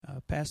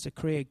Pastor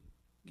Craig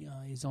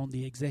is on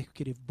the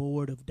executive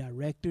board of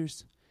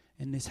directors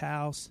in this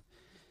house.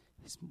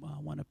 He's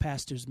one of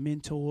Pastor's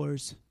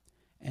mentors.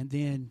 And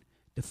then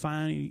the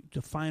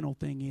final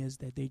thing is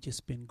that they've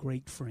just been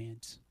great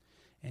friends.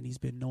 And he's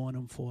been knowing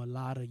them for a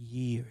lot of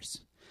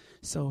years.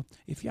 So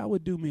if y'all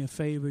would do me a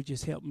favor,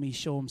 just help me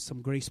show him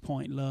some Grace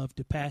Point love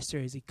to Pastor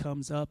as he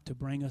comes up to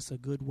bring us a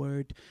good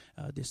word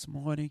this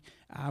morning.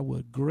 I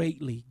would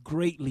greatly,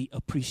 greatly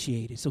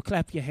appreciate it. So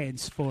clap your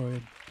hands for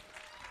him.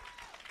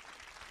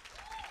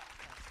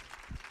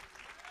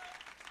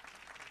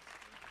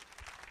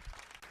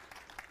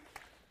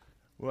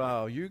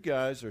 Wow, you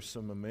guys are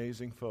some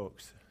amazing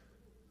folks.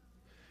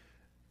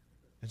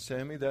 And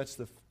Sammy,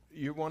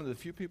 you're one of the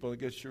few people that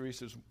gets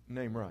Sharice's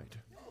name right.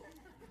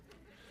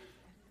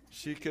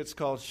 She gets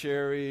called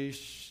Sherry,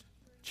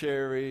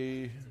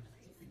 Cherry,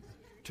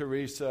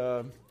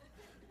 Teresa.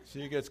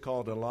 She gets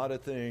called a lot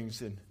of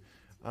things, and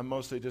I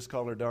mostly just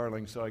call her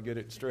darling, so I get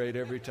it straight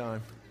every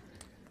time.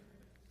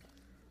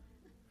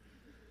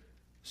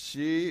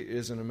 She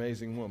is an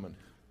amazing woman.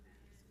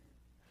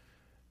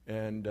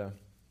 And,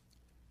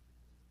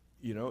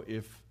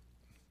 if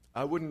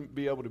I wouldn't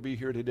be able to be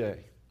here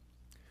today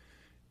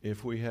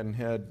if we hadn't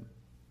had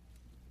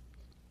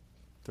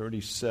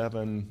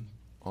 37,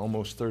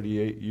 almost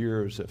 38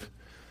 years of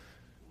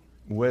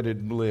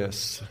wedded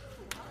bliss.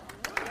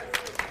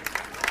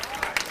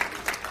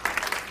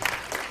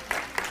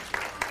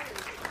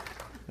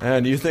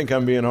 And you think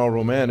I'm being all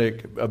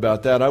romantic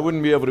about that. I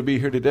wouldn't be able to be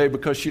here today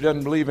because she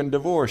doesn't believe in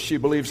divorce. She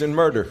believes in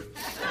murder.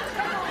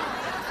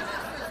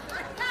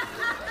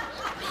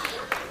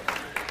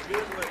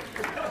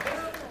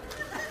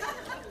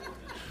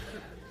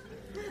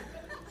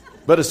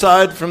 But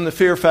aside from the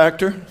fear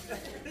factor,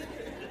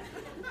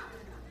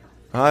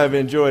 I have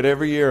enjoyed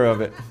every year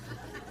of it.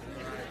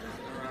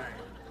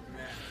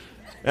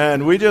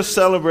 And we just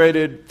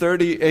celebrated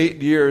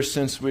 38 years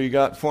since we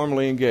got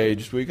formally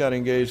engaged. We got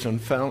engaged on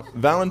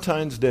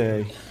Valentine's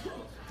Day,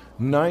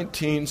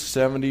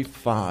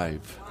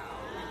 1975.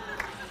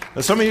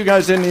 Now, some of you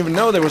guys didn't even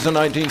know there was a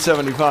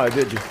 1975,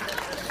 did you?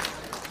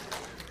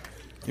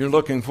 You're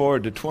looking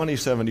forward to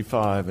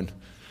 2075, and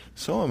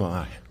so am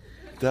I.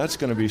 That's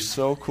going to be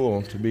so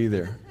cool to be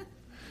there.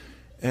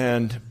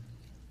 And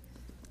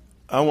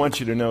I want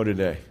you to know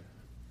today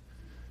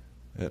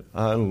that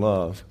I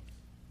love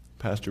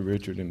Pastor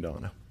Richard and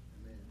Donna.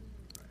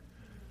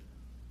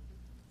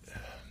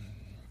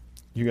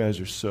 You guys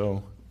are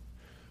so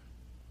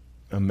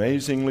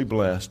amazingly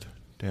blessed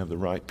to have the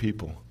right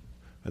people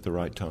at the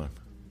right time.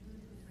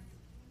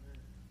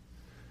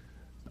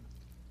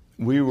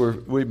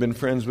 We've been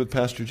friends with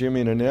Pastor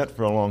Jimmy and Annette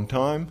for a long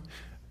time,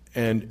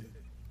 and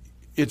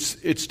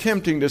it's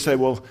tempting to say,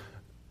 well,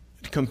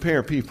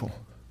 compare people.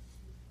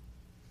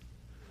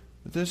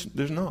 But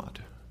there's not.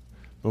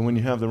 But when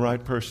you have the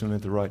right person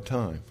at the right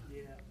time.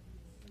 Yeah.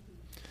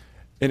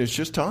 And it's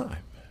just time.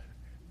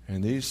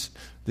 And these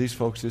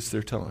folks, it's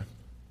their time.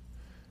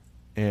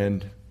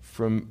 And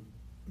from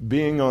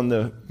being on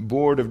the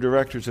board of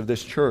directors of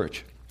this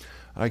church,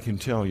 I can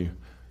tell you,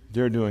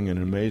 they're doing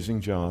an amazing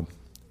job.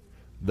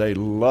 They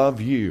love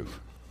you.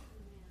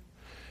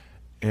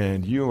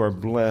 And you are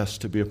blessed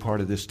to be a part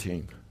of this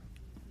team.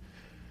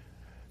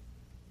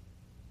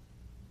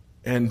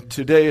 And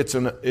today it's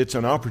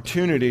an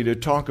opportunity to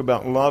talk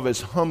about love as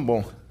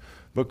humble,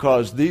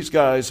 because these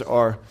guys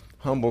are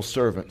humble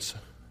servants.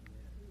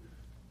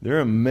 They're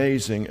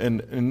amazing,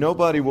 and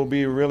nobody will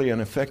be really an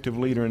effective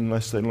leader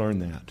unless they learn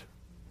that.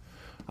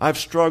 I've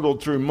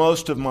struggled through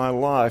most of my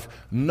life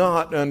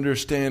not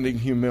understanding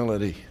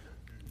humility.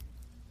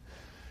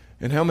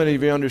 And how many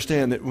of you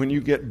understand that when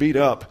you get beat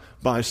up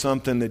by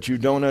something that you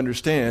don't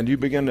understand, you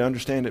begin to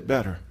understand it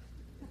better?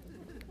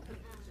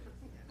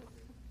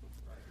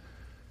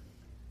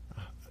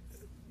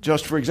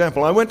 Just for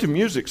example, I went to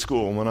music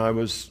school when I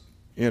was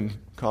in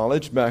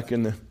college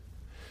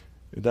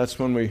that's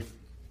when we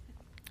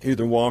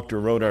either walked or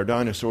rode our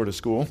dinosaur to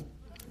school.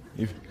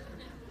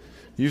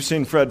 You've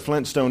seen Fred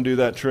Flintstone do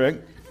that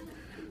trick.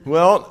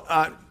 Well,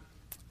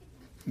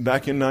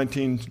 back in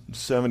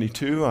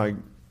 1972, I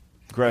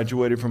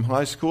graduated from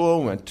high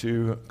school, went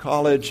to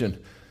college,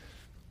 and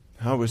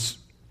I was,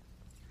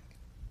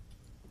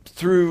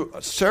 through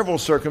several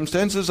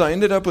circumstances, I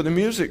ended up with a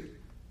music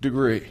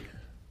degree.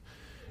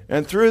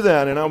 And through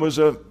that, and I was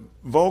a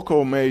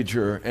vocal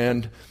major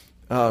and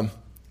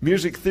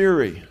music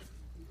theory.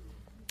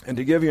 And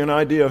to give you an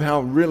idea of how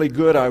really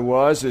good I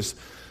was, is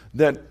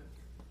that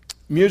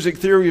music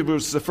theory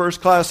was the first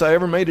class I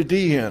ever made a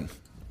D in.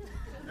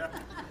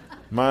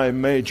 My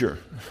major.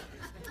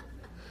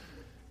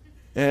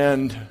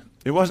 And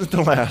it wasn't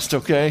the last,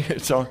 okay?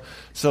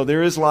 So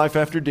there is life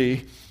after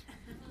D.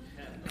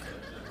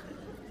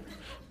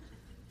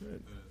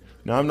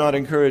 Now, I'm not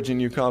encouraging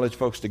you college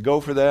folks to go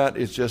for that.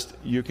 It's just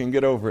you can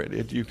get over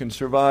it. You can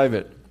survive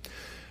it.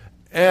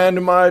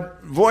 And my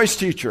voice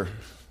teacher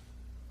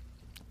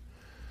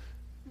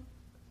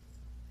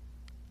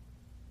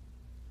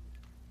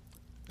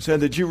said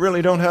that you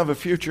really don't have a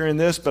future in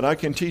this, but I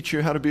can teach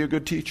you how to be a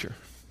good teacher.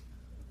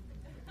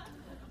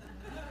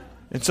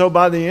 And so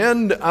by the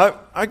end,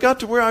 I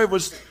got to where I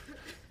was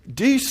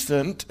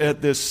decent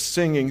at this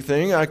singing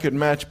thing. I could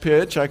match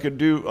pitch. I could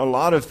do a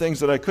lot of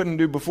things that I couldn't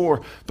do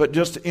before. But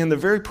just in the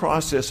very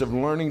process of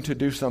learning to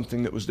do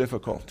something that was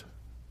difficult,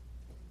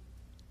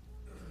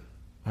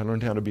 I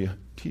learned how to be a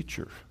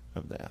teacher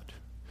of that.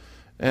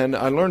 And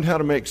I learned how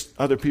to make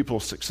other people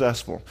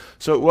successful.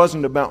 So it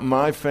wasn't about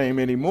my fame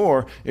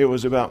anymore. It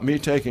was about me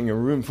taking a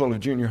room full of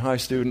junior high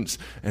students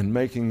and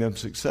making them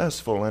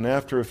successful. And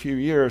after a few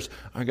years,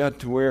 I got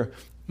to where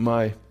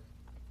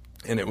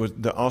and it was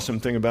the awesome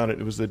thing about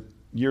it, it was the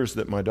years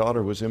that my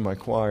daughter was in my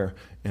choir,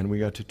 and we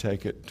got to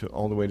take it to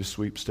all the way to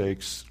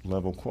sweepstakes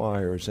level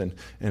choirs and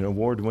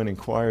award-winning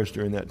choirs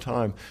during that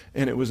time.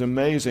 And it was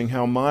amazing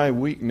how my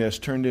weakness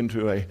turned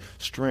into a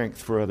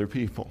strength for other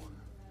people.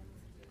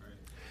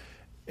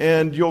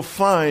 And you'll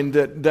find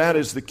that that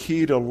is the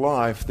key to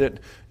life, that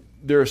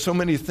there are so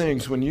many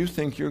things when you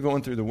think you're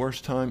going through the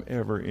worst time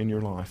ever in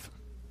your life,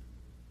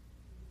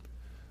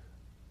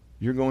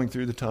 you're going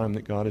through the time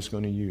that God is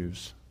going to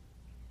use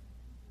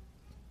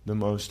the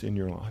most in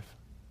your life.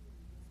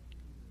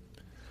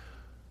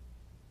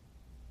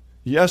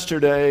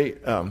 Yesterday,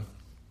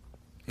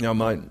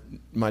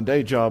 my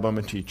day job, I'm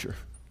a teacher.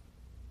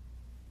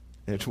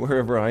 It's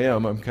wherever I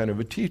am, I'm kind of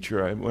a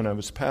teacher. When I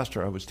was a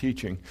pastor, I was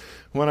teaching.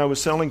 When I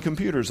was selling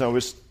computers, I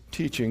was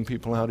teaching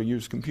people how to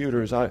use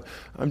computers.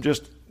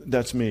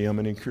 That's me. I'm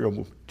an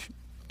incurable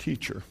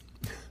teacher.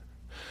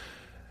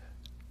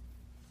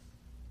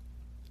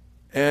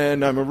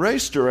 And I'm a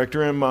race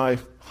director in my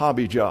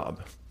hobby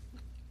job.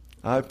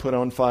 I put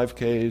on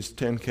 5Ks,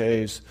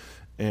 10Ks,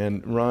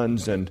 and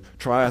runs and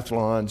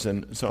triathlons,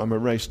 and so I'm a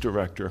race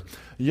director.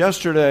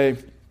 Yesterday,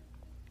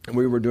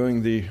 we were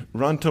doing the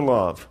Run to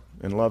Love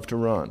and Love to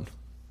Run.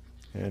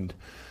 And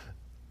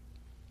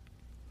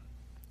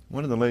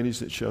one of the ladies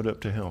that showed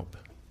up to help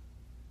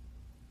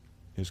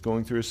is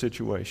going through a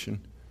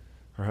situation.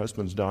 Her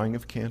husband's dying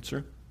of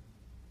cancer,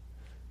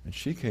 and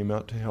she came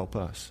out to help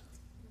us.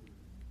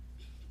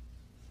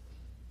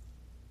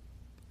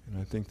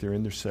 And I think they're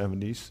in their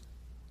 70s.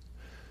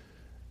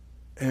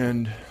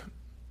 And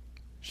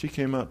she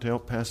came out to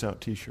help pass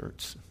out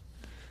T-shirts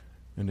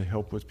and to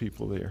help with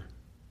people there.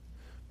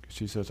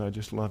 She says, I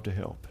just love to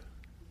help.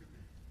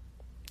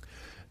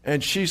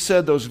 And she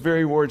said those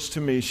very words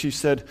to me. She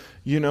said,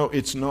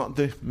 it's not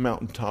the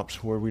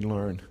mountaintops where we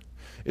learn.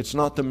 It's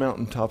not the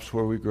mountaintops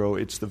where we grow.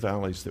 It's the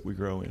valleys that we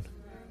grow in.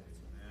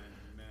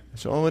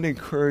 So I want to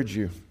encourage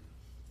you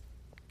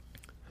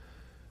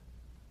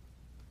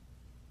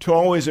to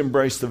always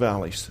embrace the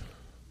valleys.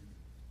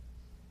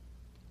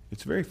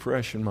 It's very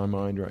fresh in my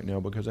mind right now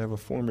because I have a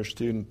former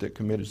student that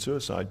committed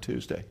suicide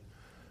Tuesday.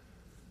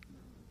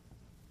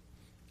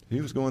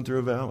 He was going through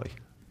a valley.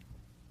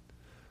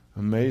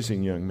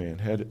 Amazing young man.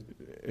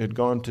 Had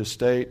gone to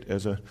state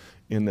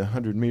in the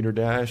 100-meter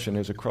dash, and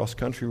as a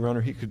cross-country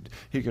runner, he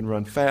could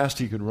run fast,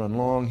 he could run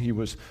long. He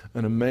was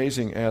an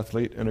amazing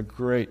athlete and a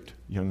great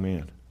young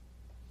man.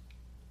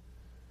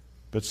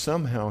 But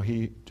somehow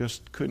he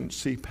just couldn't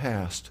see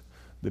past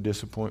the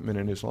disappointment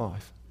in his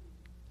life.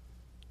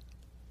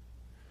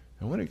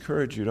 I want to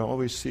encourage you to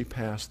always see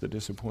past the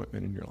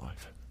disappointment in your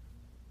life.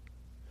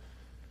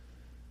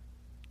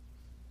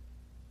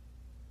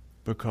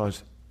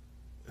 Because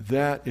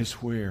that is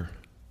where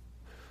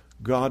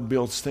God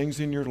builds things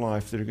in your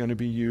life that are going to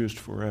be used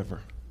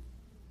forever.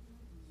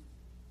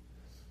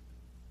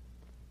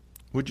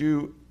 Would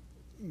you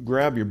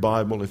grab your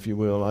Bible, if you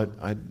will?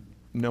 I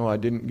know I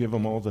didn't give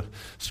them all the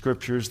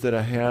scriptures that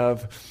I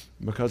have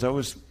because I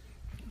was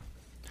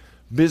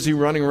busy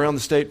running around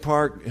the state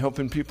park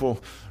helping people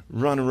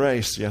run a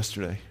race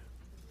yesterday.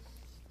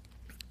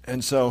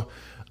 And so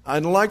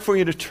I'd like for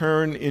you to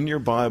turn in your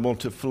Bible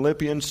to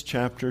Philippians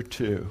chapter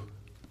 2.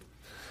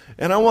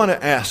 And I want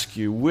to ask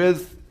you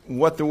with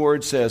what the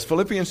Word says.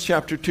 Philippians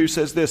chapter 2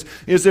 says this: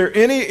 is there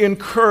any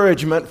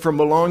encouragement from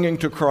belonging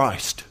to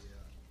Christ?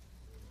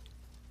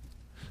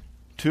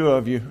 Two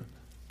of you.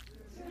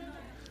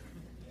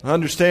 I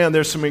understand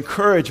there's some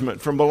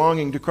encouragement from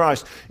belonging to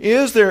Christ.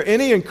 Is there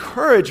any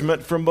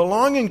encouragement from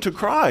belonging to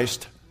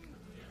Christ?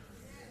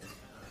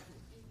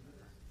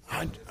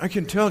 I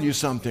can tell you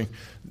something.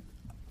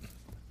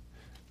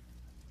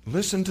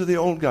 Listen to the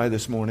old guy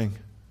this morning.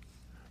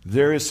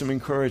 There is some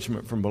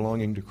encouragement from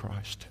belonging to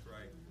Christ.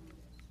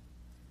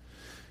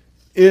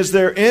 Is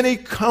there any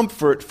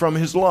comfort from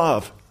His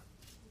love?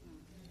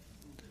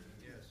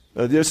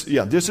 This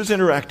is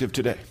interactive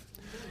today.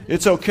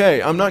 It's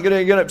okay. I'm not going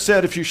to get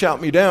upset if you shout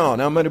me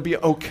down. I'm going to be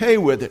okay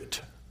with it.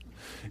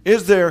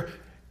 Is there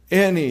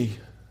any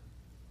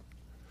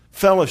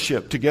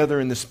fellowship together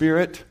in the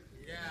Spirit?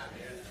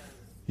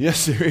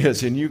 Yes, there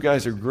is, and you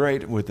guys are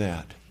great with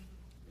that.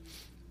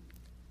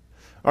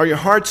 Are your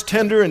hearts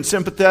tender and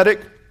sympathetic?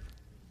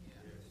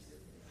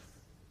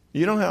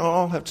 You don't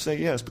all have to say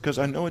yes, because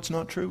I know it's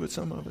not true with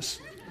some of us.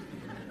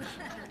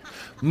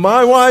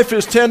 My wife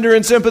is tender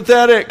and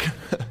sympathetic.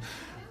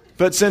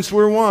 But since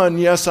we're one,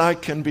 yes, I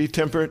can be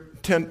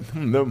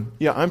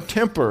I'm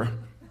temper.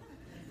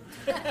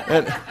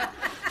 And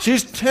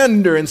She's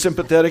tender and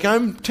sympathetic.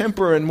 I'm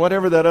temper and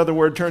whatever that other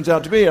word turns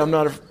out to be. I'm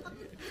not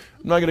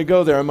going to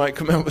go there. I might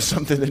come out with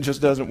something that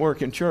just doesn't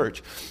work in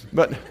church.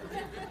 But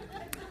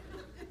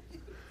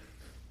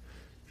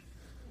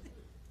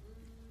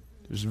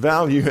there's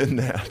value in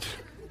that.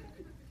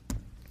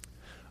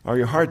 Are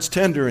your hearts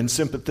tender and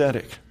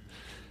sympathetic?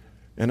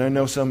 And I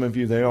know some of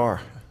you, they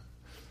are.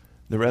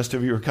 The rest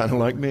of you are kind of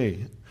like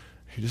me.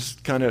 You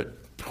just kind of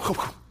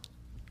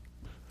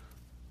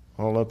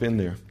all up in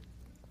there.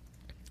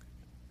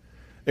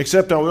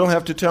 Except I will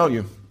have to tell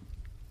you,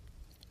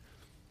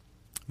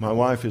 my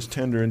wife is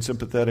tender and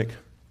sympathetic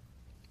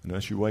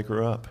unless you wake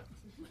her up.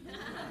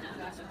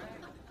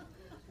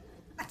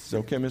 Is it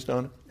okay, Miss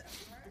Donna?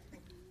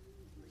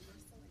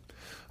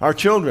 Our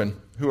children,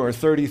 who are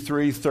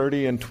 33,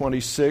 30, and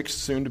 26,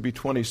 soon to be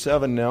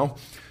 27 now,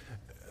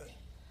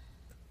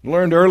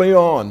 learned early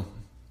on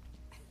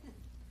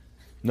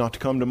not to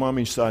come to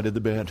mommy's side of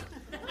the bed.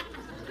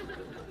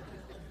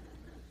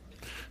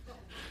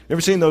 Ever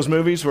seen those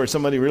movies where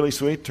somebody really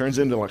sweet turns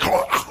into like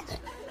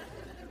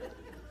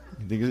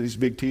these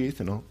big teeth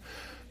and all?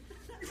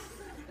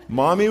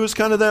 Mommy was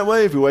kind of that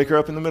way. If you wake her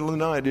up in the middle of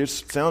the night,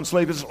 it's sound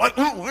sleepy. It's like,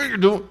 what are you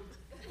doing?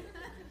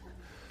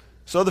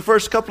 So the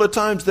first couple of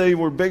times they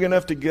were big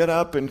enough to get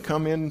up and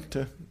come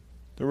into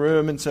the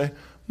room and say,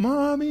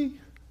 Mommy.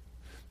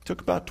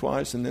 Took about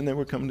twice, and then they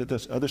were coming to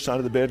this other side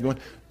of the bed going,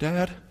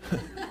 Dad,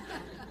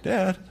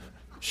 Dad,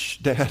 shh,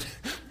 Dad.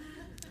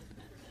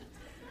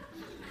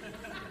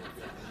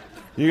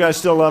 You guys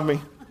still love me?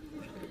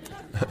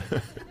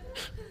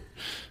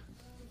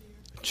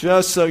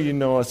 Just so you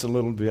know us a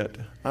little bit.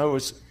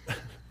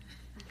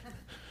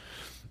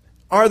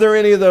 Are there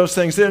any of those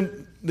things?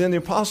 Then the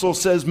apostle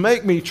says,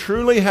 make me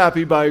truly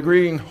happy by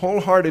agreeing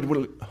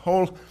wholeheartedly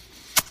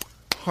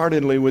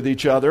with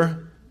each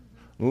other,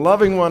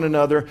 loving one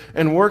another,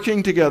 and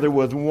working together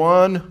with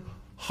one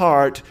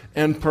heart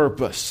and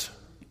purpose.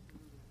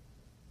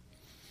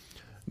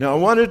 Now I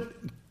want to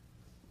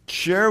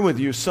share with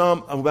you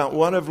some about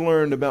what I've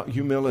learned about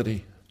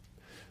humility,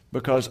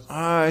 because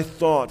I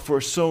thought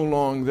for so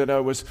long that I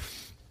was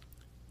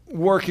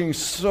working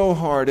so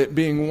hard at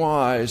being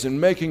wise and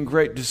making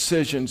great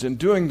decisions and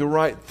doing the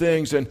right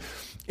things, and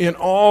in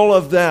all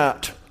of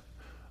that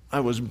I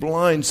was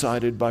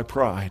blindsided by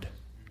pride.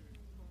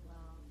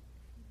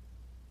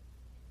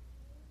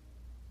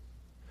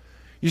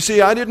 You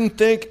see, I didn't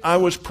think I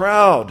was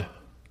proud.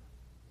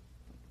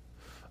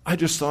 I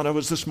just thought I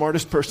was the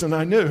smartest person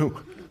I knew.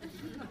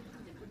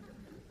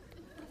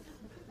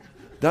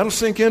 That'll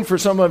sink in for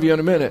some of you in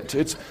a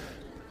minute.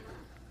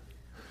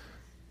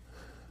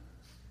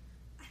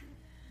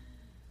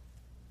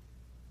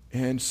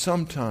 And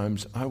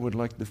sometimes I would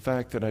let the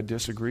fact that I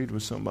disagreed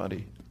with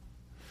somebody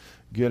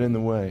get in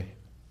the way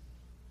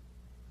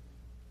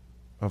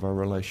of our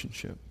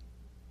relationship.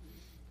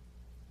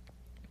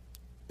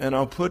 And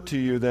I'll put to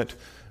you that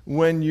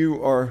when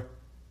you are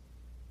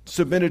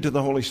submitted to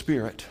the Holy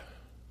Spirit,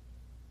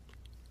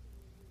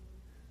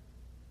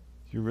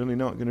 you're really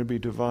not going to be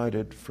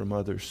divided from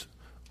others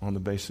on the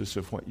basis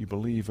of what you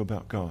believe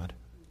about God.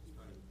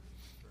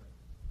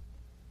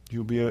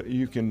 You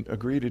can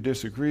agree to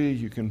disagree.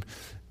 You can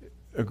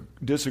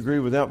disagree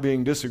without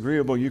being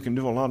disagreeable. You can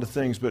do a lot of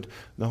things, but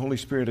the Holy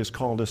Spirit has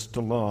called us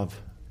to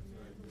love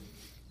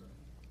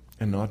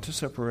and not to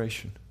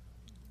separation.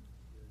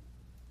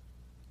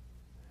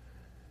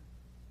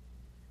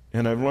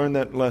 And I've learned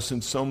that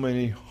lesson so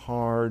many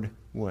hard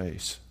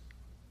ways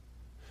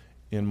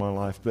in my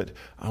life, but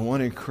I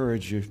want to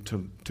encourage you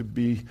to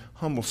be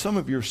humble. Some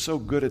of you are so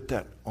good at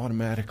that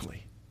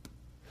automatically.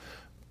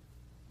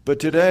 But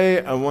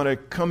today I want to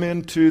come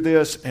into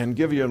this and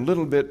give you a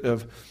little bit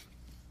of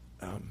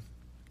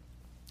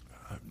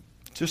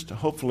just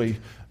hopefully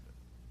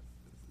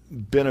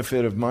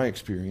benefit of my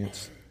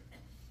experience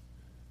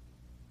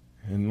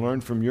and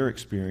learn from your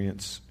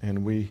experience,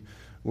 and we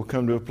will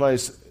come to a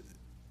place.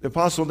 The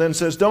apostle then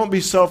says, don't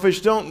be selfish.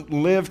 Don't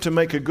live to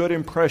make a good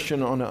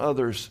impression on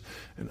others.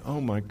 And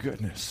oh my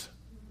goodness.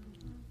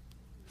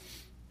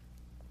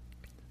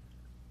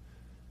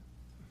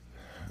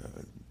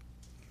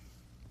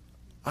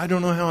 I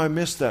don't know how I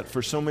missed that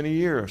for so many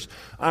years.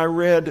 I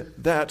read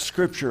that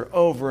scripture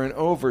over and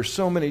over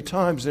so many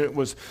times, and it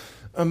was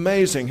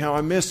amazing how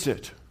I missed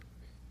it.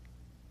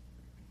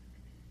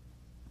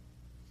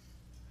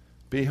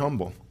 Be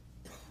humble.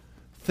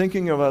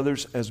 Thinking of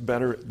others as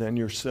better than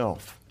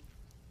yourself.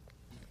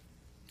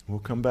 We'll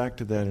come back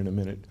to that in a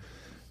minute.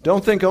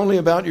 Don't think only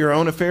about your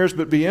own affairs,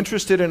 but be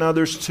interested in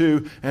others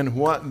too and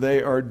what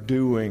they are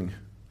doing.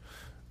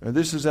 Now,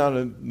 this is out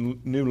of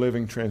New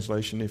Living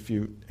Translation, if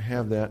you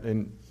have that,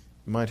 and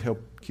it might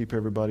help keep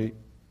everybody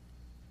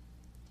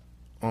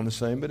on the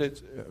same, but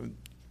it's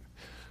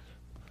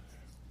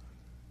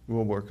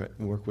we'll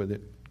work with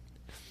it.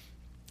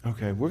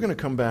 Okay, we're going to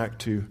come back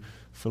to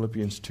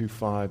Philippians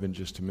 2:5 in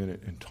just a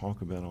minute and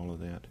talk about all of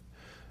that.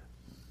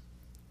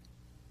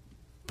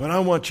 But I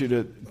want you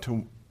to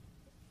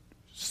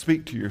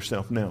speak to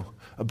yourself now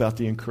about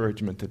the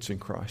encouragement that's in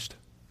Christ.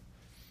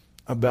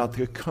 about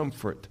the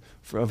comfort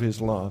of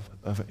his love,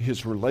 of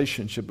his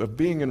relationship, of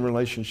being in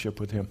relationship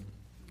with him.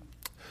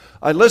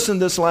 I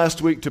listened this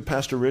last week to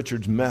Pastor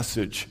Richard's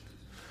message,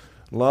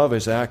 Love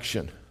is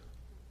Action.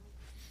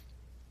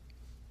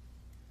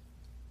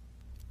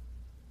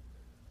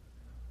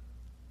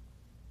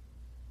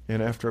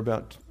 And after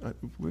about,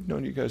 we've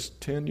known you guys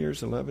 10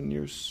 years, 11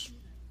 years,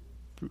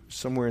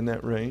 somewhere in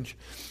that range.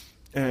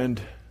 And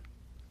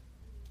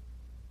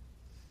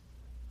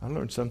I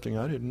learned something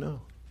I didn't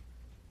know.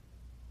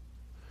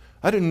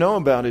 I didn't know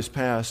about his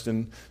past,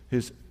 and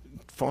his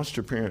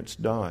foster parents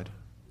died.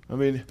 I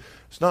mean,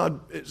 it's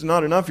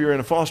not enough you're in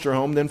a foster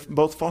home, then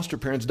both foster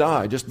parents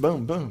die. Just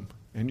boom, boom.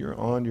 And you're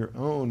on your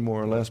own,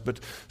 more or less.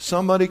 But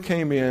somebody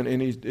came in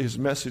his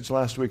message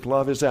last week,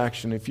 Love is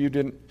Action. If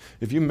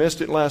you missed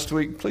it last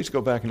week, please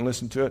go back and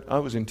listen to it. I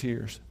was in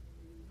tears.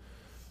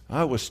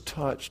 I was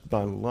touched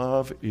by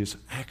Love is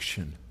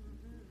Action.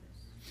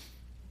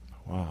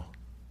 Wow.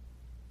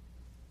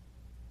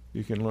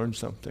 You can learn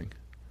something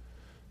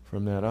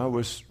from that. I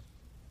was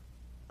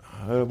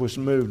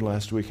moved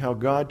last week how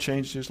God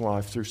changed his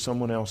life through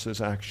someone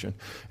else's action.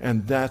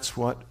 And that's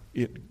what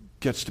it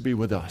gets to be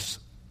with us.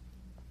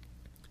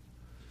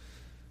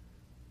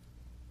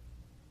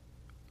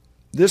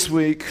 This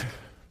week,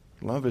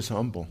 love is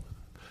humble.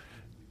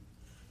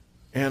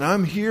 And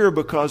I'm here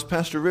because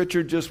Pastor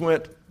Richard just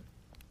went,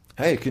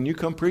 hey, can you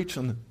come preach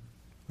on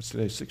what's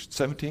today,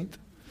 17th? Can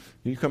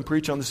you come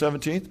preach on the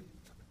 17th?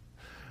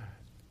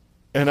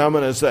 And I'm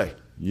going to say,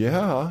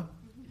 yeah.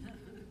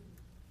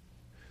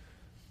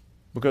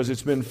 Because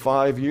it's been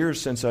 5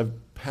 years since I've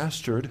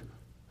pastored.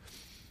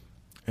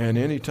 And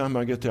anytime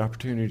I get the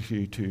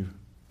opportunity to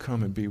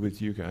come and be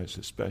with you guys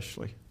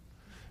especially,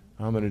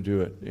 I'm going to do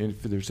it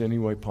if there's any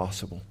way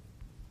possible.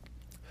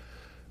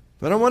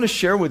 But I want to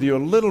share with you a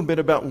little bit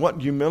about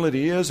what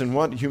humility is and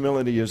what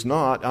humility is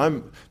not.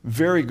 I'm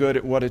very good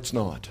at what it's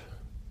not.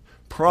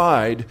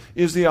 Pride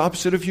is the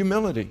opposite of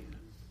humility.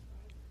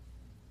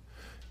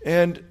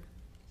 And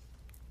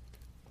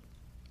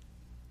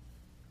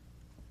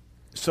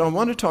so I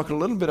want to talk a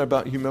little bit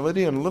about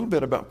humility and a little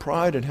bit about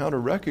pride and how to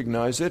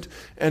recognize it,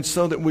 and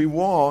so that we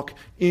walk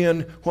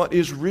in what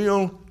is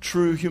real,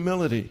 true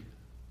humility.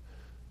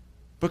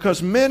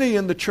 Because many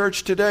in the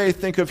church today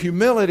think of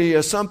humility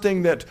as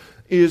something that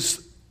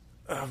is,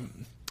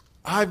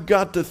 I've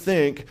got to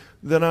think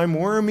that I'm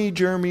wormy,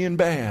 germy, and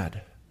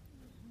bad.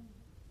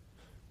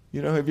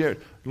 You know,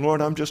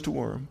 Lord, I'm just a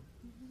worm.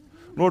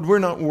 Lord, we're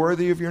not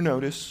worthy of your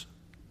notice.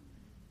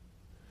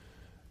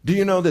 Do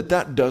you know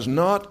that does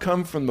not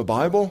come from the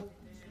Bible?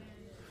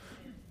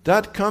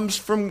 That comes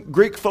from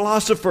Greek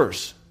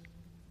philosophers,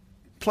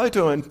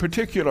 Plato in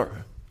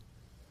particular.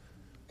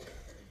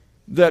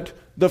 That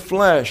the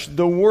flesh,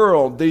 the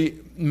world, the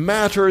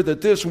matter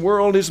that this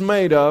world is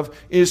made of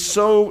is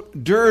so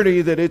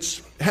dirty that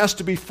it has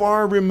to be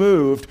far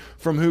removed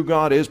from who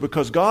God is,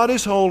 because God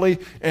is holy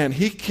and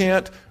he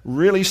can't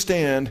really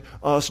stand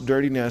us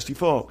dirty, nasty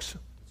folks.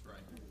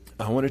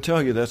 I want to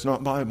tell you that's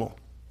not Bible.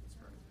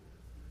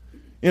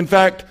 In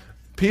fact,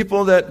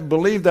 people that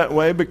believed that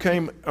way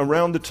became,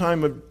 around the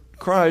time of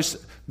Christ,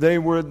 they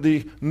were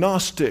the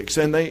Gnostics,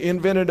 and they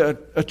invented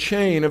a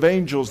chain of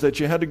angels that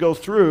you had to go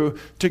through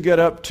to get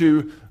up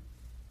to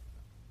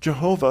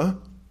Jehovah,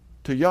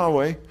 to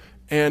Yahweh,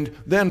 and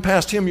then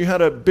past him you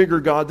had a bigger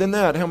God than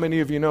that. How many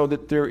of you know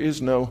that there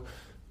is no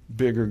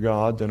bigger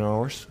God than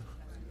ours?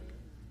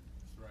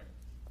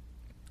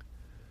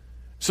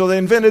 So they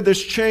invented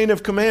this chain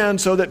of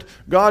command so that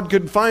God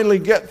could finally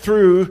get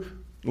through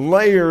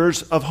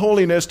layers of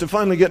holiness to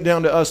finally get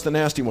down to us, the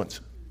nasty ones.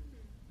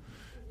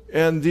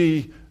 And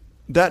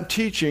that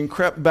teaching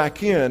crept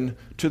back in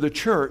to the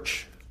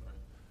church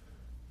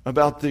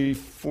about the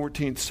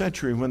 14th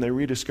century when they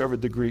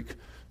rediscovered the Greek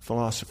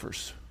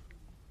philosophers.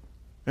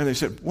 And they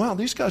said, wow,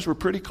 these guys were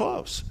pretty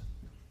close.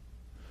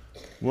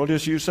 We'll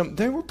just use some.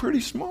 They were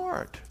pretty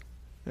smart.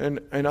 And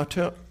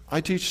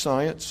I teach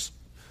science.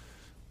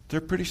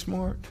 They're pretty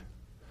smart.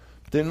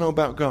 They didn't know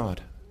about God.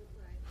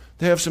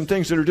 They have some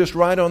things that are just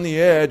right on the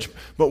edge,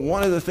 but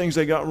one of the things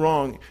they got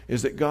wrong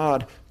is that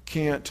God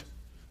can't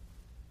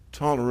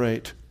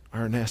tolerate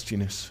our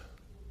nastiness.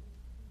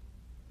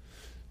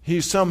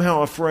 He's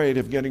somehow afraid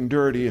of getting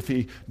dirty if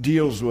he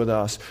deals with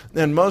us.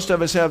 And most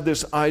of us have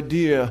this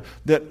idea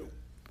that,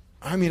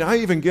 I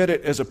even get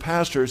it as a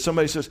pastor.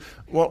 Somebody says,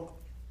 well,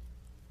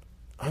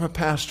 I'm a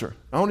pastor.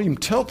 I don't even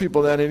tell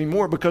people that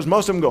anymore because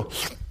most of them go,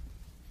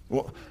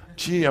 well,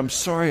 gee, I'm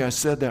sorry I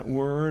said that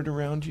word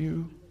around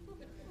you.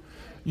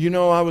 You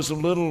know, I was a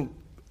little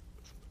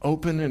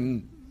open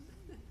and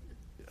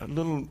a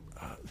little,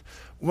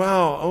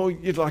 wow, oh,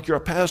 you're a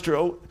pastor.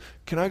 Oh,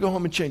 can I go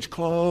home and change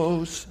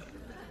clothes?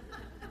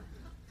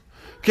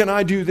 Can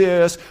I do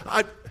this?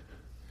 I've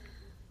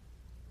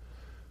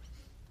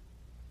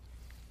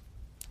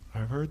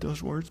heard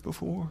those words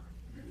before.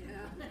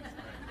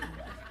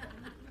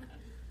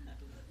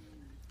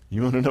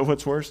 You want to know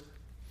what's worse?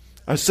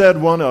 I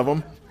said one of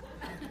them.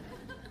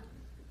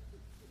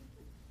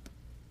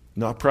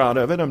 Not proud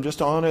of it. I'm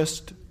just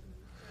honest.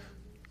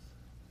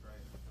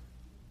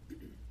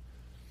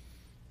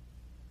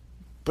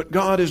 But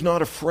God is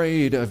not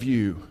afraid of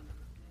you.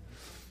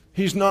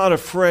 He's not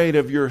afraid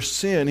of your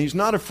sin. He's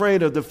not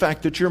afraid of the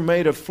fact that you're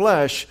made of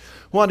flesh.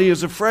 What He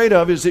is afraid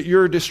of is that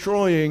you're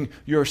destroying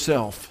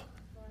yourself.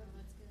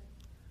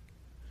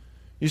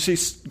 You see,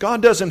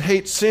 God doesn't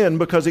hate sin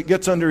because it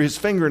gets under His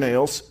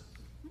fingernails.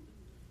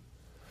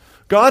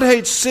 God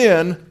hates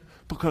sin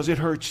because it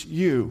hurts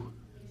you.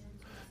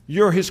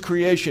 You're His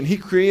creation. He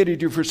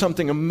created you for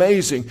something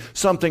amazing,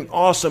 something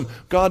awesome.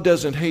 God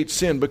doesn't hate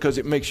sin because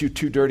it makes you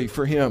too dirty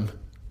for Him.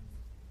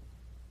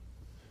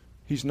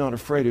 He's not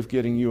afraid of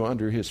getting you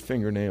under His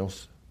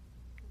fingernails.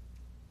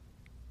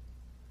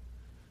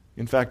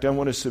 In fact, I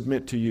want to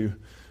submit to you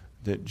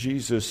that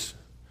Jesus'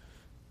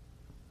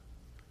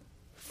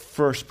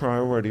 first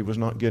priority was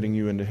not getting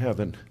you into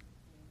heaven.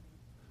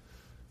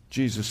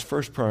 Jesus'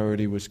 first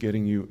priority was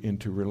getting you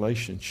into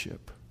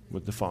relationship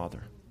with the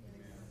Father.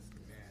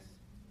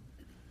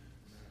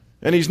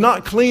 And He's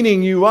not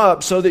cleaning you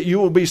up so that you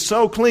will be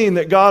so clean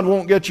that God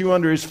won't get you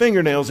under His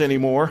fingernails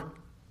anymore.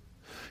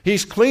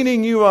 He's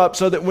cleaning you up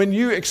so that when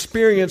you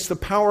experience the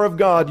power of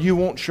God, you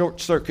won't short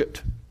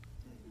circuit.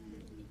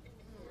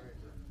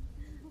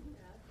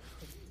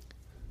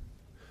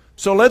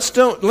 So let's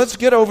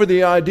get over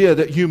the idea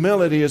that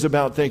humility is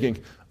about thinking,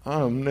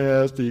 I'm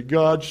nasty.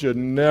 God should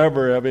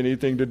never have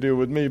anything to do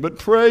with me. But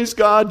praise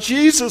God,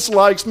 Jesus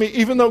likes me,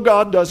 even though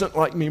God doesn't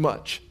like me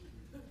much.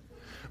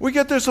 We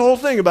get this whole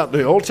thing about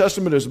the Old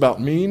Testament is about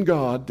mean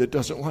God that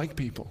doesn't like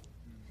people.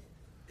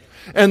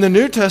 And the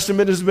New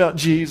Testament is about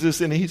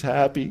Jesus, and He's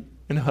happy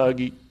and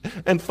huggy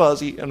and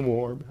fuzzy and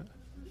warm.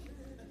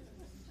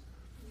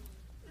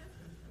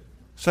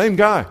 Same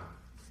guy.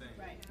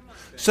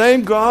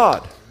 Same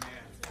God.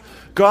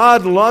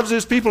 God loves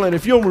His people, and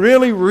if you'll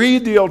really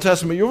read the Old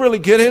Testament, you'll really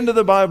get into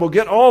the Bible,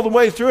 get all the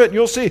way through it, and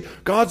you'll see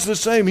God's the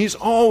same. He's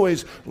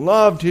always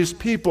loved His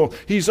people.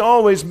 He's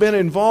always been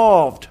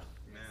involved.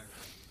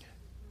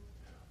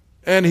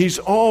 And He's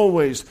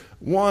always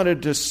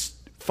wanted to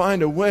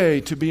find a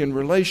way to be in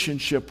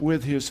relationship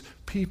with His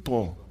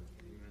people.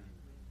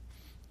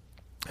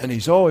 And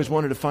He's always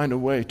wanted to find a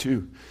way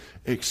to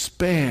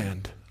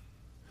expand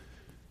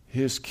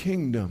His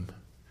kingdom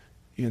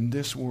in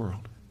this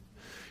world.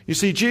 You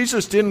see,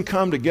 Jesus didn't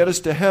come to get us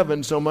to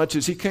heaven so much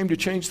as He came to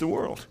change the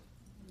world.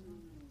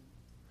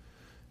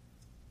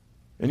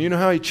 And you know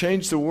how He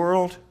changed the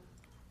world?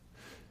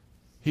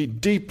 He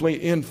deeply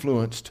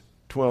influenced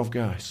 12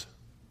 guys.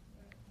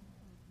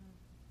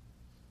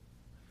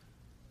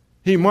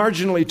 He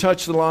marginally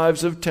touched the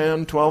lives of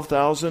 10,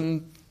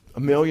 12,000, a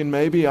million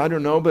maybe, I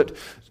don't know, but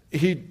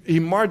he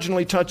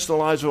marginally touched the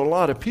lives of a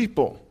lot of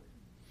people.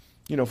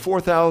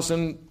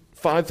 4,000,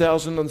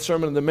 5,000 on the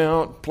Sermon on the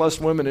Mount, plus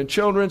women and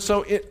children.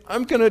 So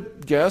I'm going to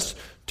guess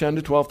 10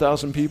 to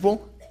 12,000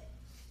 people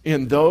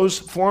in those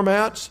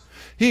formats.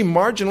 He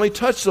marginally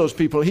touched those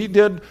people. He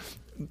did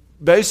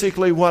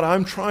basically what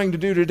I'm trying to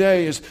do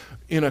today is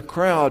in a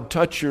crowd,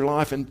 touch your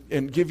life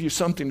and give you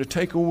something to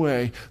take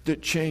away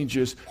that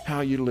changes how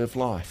you live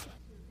life.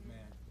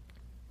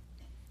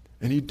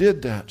 And He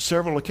did that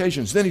several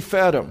occasions. Then He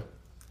fed them.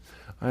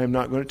 I am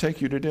not going to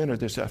take you to dinner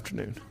this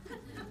afternoon.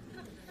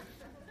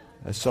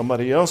 That's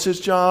somebody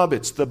else's job.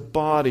 It's the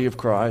body of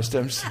Christ.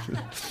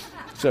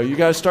 So you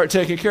guys start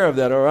taking care of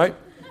that, all right?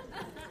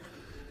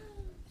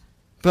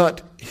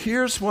 But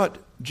here's what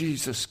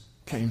Jesus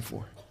came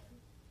for.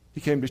 He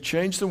came to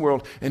change the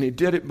world, and He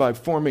did it by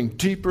forming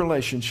deep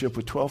relationship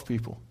with 12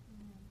 people.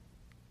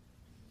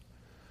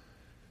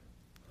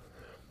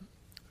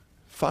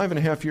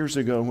 5.5 years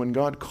ago, when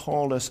God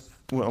called us,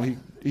 well,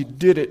 He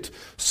did it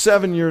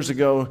 7 years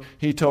ago.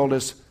 He told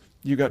us,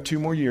 you got 2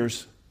 more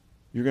years.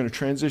 You're going to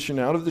transition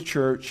out of the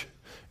church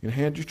and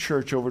hand your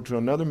church over to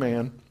another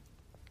man.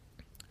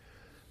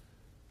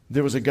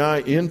 There was a guy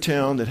in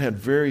town that had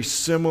very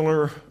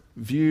similar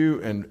view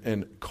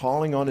and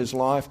calling on his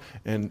life,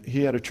 and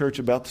he had a church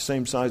about the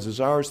same size as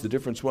ours. The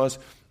difference was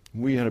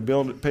we had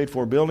a paid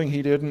for building.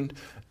 He didn't.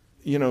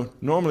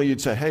 Normally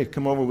you'd say, hey,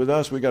 come over with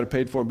us. We got a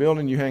paid for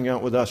building. You hang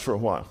out with us for a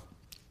while.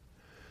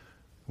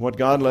 What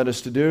God led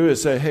us to do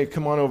is say, hey,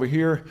 come on over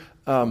here.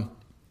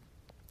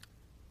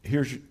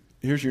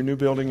 Here's your new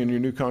building and your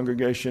new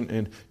congregation,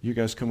 and you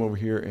guys come over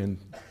here, and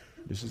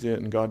this is it.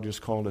 And God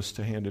just called us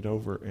to hand it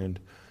over and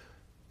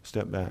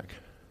step back.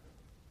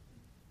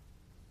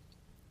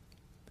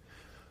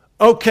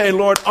 Okay,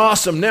 Lord,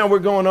 awesome. Now we're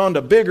going on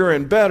to bigger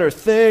and better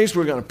things.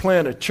 We're going to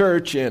plant a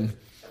church in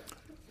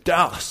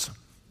Dallas.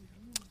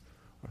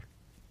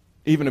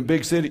 Even a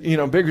big city,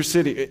 bigger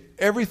city.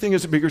 Everything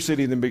is a bigger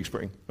city than Big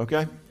Spring,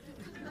 okay?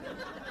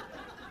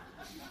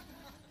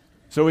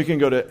 So we can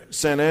go to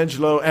San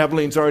Angelo.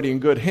 Abilene's already in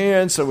good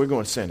hands, so we're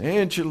going to San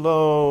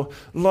Angelo,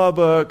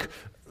 Lubbock.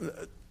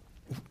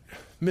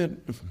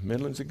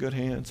 Midland's in good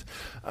hands.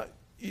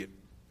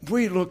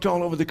 We looked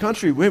all over the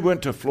country. We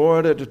went to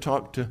Florida to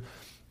talk to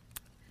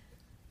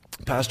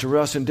Pastor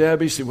Russ and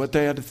Debbie, see what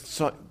they had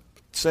to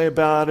say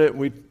about it.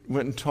 We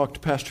went and talked to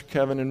Pastor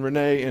Kevin and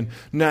Renee in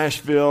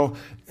Nashville,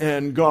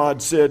 and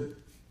God said,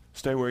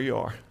 stay where you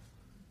are.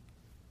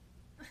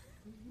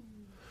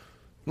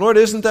 Lord,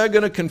 isn't that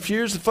going to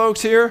confuse the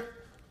folks here?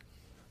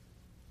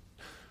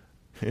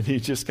 And he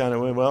just kind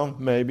of went, well,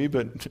 maybe,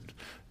 but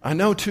I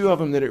know 2 of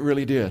them that it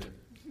really did.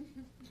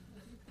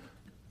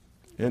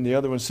 And the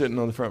other one's sitting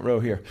on the front row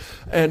here.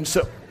 And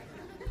so,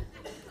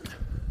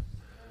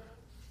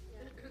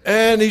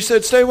 and he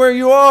said, stay where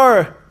you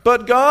are,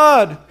 but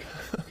God.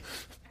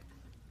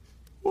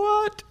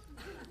 What?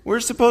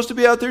 We're supposed to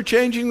be out there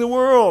changing the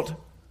world.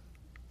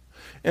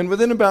 And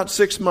within about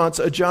 6 months,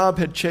 a job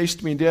had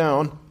chased me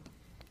down.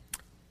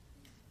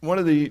 One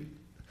of the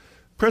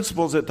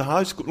principals at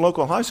the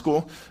local high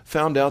school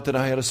found out that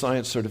I had a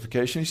science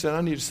certification. He said,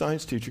 I need a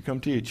science teacher, come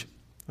teach.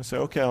 I said,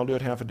 okay, I'll do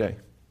it half a day.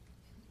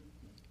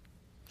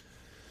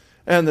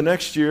 And the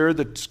next year,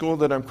 the school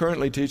that I'm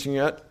currently teaching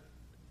at,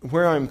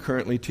 where I'm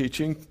currently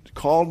teaching,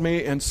 called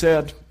me and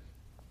said,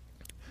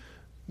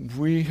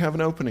 we have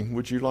an opening.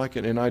 Would you like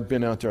it? And I'd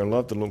been out there. I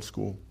loved the little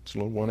school. It's a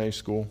little 1A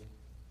school.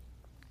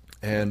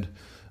 And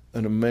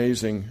an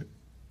amazing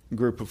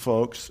group of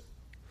folks.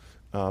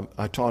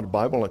 I taught a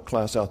Bible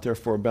class out there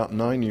for about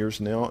 9 years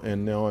now,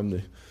 and now I'm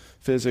the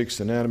physics,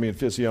 anatomy and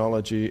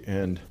physiology,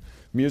 and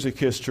music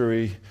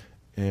history,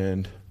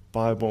 and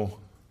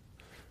Bible,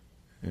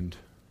 and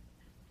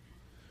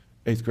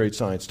 8th grade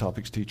science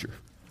topics teacher.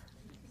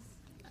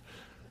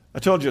 I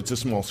told you it's a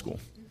small school.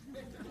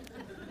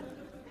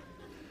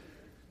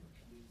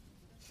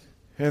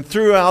 And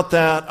throughout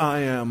that, I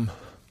am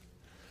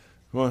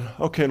going,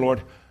 okay,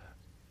 Lord,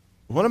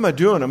 what am I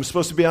doing? I'm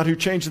supposed to be out here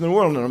changing the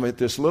world, and I'm at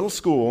this little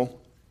school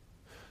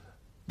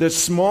that's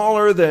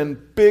smaller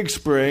than Big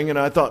Spring, and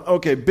I thought,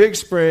 okay, Big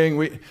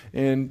Spring,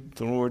 and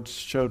the Lord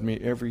showed me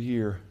every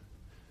year,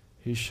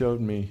 He showed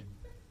me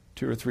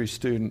 2 or 3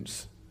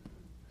 students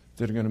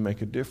that are going to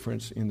make a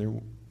difference in their,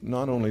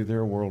 not only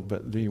their world,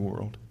 but the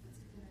world.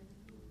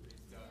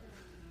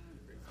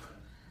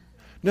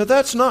 Now,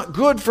 that's not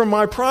good for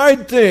my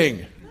pride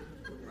thing.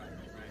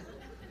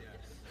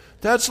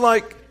 That's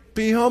like,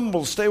 be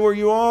humble, stay where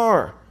you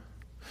are.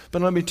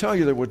 But let me tell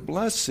you, there was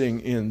blessing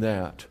in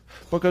that.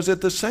 Because at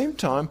the same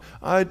time,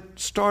 I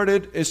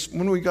started,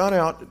 when we got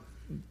out,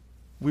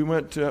 we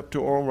went up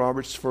to Oral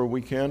Roberts for a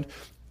weekend,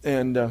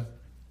 and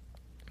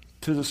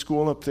to the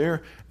school up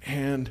there,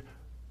 and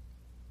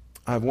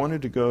I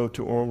wanted to go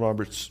to Oral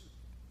Roberts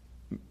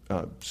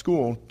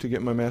school to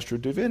get my Master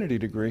of Divinity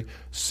degree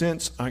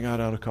since I got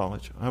out of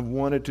college. I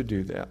wanted to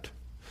do that.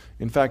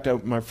 In fact,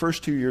 my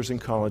first 2 years in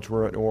college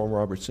were at Oral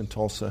Roberts in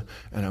Tulsa,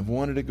 and I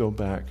wanted to go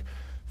back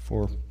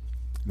for,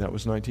 that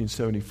was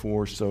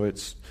 1974, so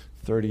it's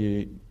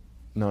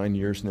 39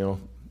 years now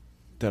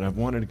that I've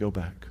wanted to go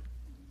back.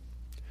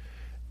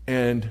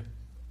 And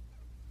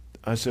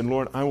I said,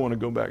 Lord, I want to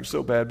go back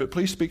so bad, but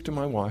please speak to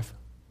my wife,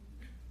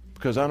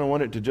 because I don't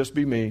want it to just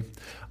be me.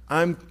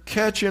 I'm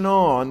catching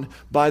on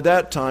by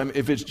that time.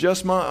 If it's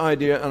just my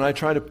idea and I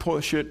try to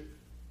push it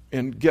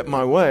and get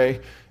my way,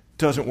 it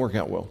doesn't work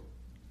out well.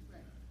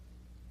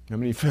 How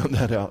many found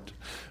that out?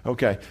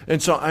 Okay.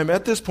 And so I'm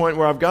at this point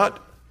where I've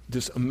got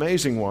this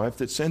amazing wife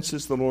that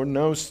senses the Lord,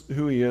 knows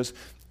who He is.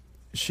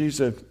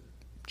 She's a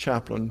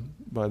chaplain,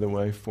 by the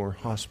way, for a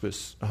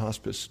hospice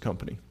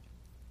company.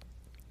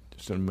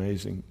 Just an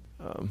amazing,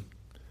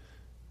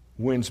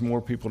 wins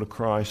more people to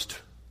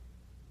Christ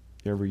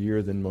every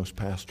year than most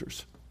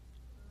pastors.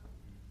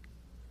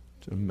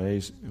 It's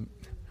amazing.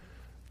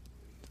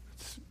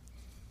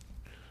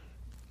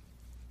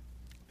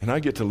 And I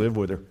get to live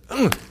with her.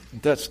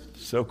 That's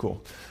so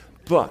cool.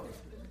 But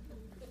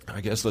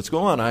I guess let's go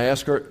on. I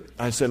asked her,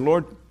 I said,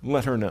 Lord,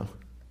 let her know.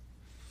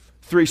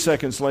 3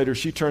 seconds later,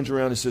 she turns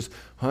around and says,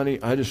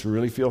 honey, I just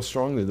really feel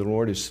strongly the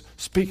Lord is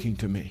speaking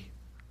to me.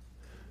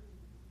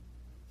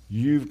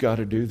 You've got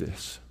to do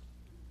this.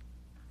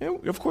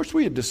 And of course,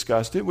 we had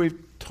discussed it. We've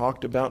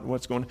talked about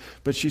what's going on.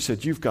 But she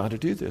said, you've got to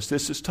do this.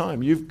 This is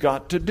time. You've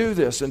got to do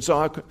this. And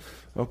so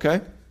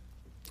okay.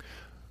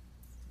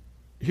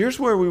 Here's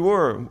where we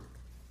were.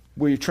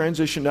 We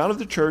transitioned out of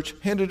the church,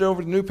 handed it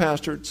over to the new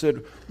pastor,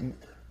 said,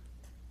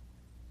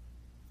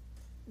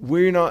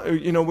 we're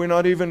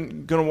not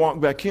even going to walk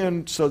back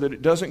in so that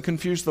it doesn't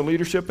confuse the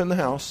leadership in the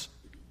house.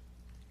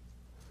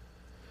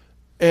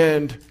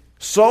 And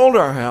sold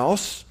our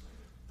house,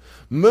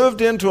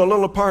 moved into a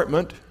little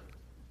apartment.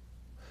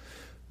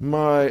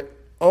 My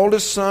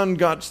oldest son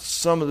got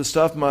some of the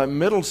stuff. My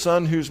middle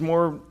son, who's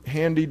more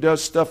handy,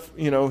 does stuff,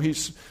 he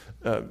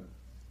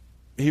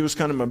was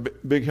kind of my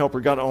big helper,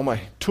 got all my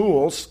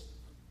tools.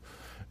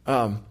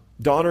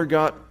 Daughter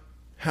got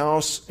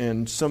house,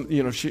 and some,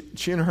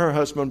 she and her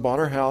husband bought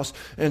her house,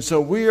 and so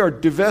we are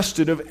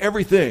divested of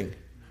everything.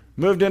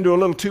 Moved into a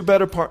little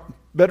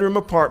 2-bedroom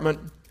apartment.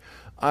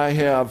 I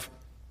have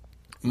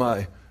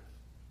my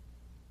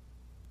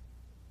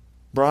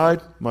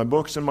bride, my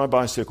books, and my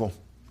bicycle.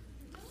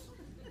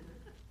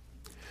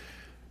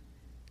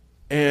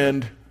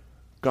 And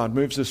God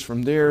moves us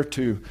from there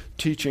to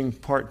teaching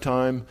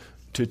part-time,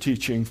 to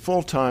teaching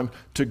full-time,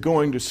 to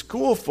going to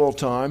school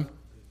full-time,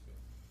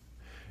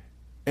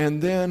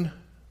 and then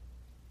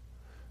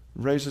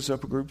raises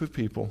up a group of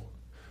people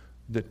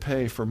that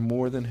pay for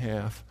more than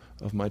half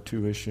of my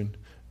tuition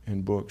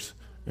and books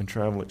and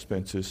travel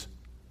expenses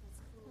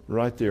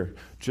right there.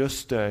 Just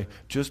stay.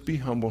 Just be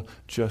humble.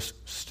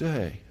 Just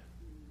stay.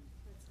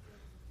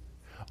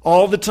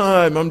 All the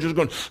time, I'm just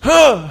going,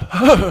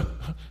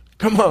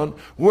 come on,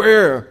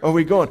 where are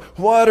we going?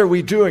 What are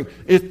we doing?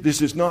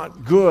 This is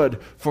not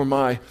good for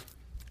my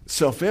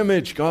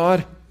self-image,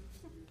 God.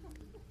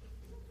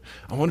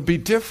 I want to be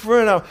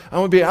different. I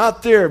want to be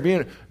out there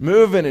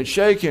moving and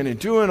shaking and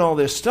doing all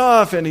this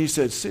stuff. And he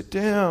said, sit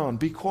down,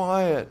 be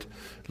quiet.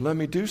 Let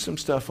me do some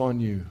stuff on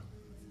you.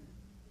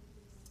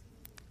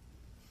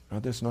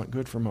 God, that's not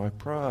good for my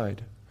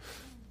pride.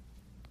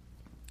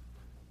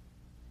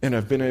 And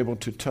I've been able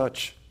to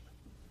touch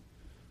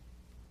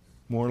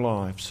more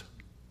lives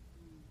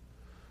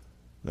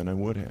than I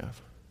would have.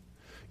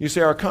 You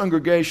see, our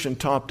congregation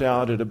topped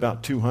out at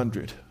about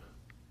 200.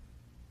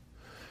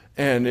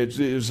 And it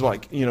was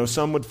like,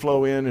 some would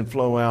flow in and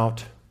flow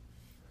out.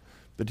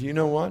 But do you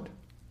know what?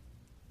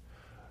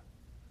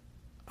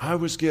 I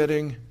was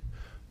getting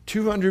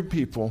 200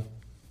 people,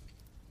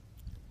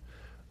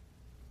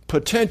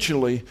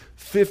 potentially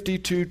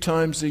 52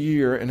 times a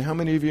year. And how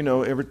many of you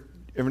know every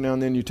now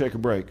and then you take a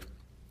break?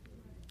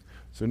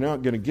 So now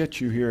I'm going to get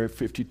you here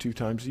 52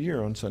 times a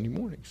year on Sunday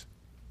mornings.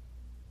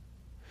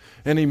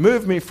 And he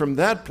moved me from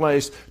that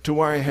place to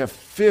where I have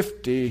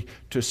 50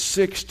 to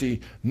 60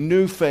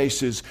 new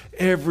faces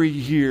every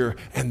year,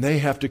 and they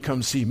have to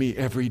come see me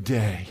every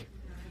day.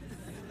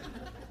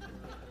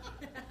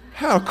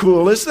 How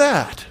cool is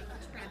that?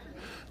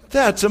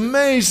 That's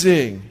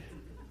amazing.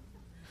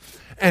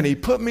 And he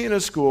put me in a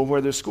school where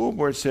the school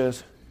board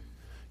says,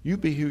 you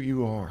be who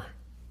you are.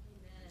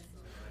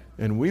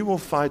 And we will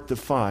fight the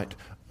fight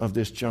of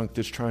this junk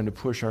that's trying to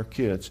push our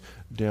kids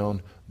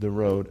down the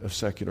road of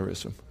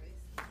secularism.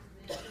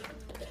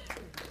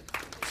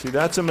 See,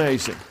 that's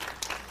amazing.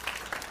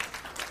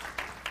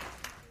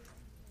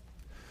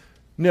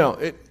 Now,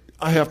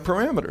 I have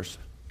parameters.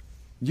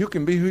 You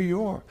can be who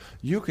you are.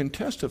 You can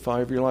testify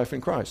of your life in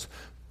Christ.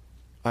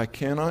 I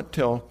cannot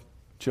tell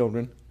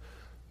children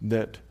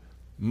that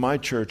my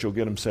church will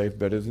get them saved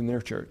better than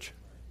their church.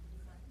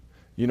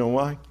 You know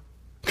why?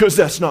 Because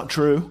that's not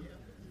true.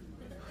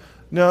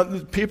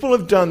 Now, people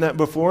have done that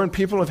before, and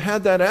people have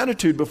had that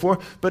attitude before,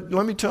 but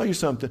let me tell you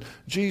something.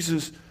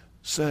 Jesus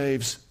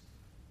saves.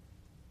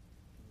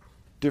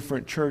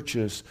 Different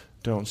churches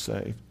don't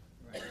save.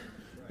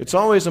 It's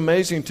always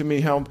amazing to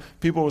me how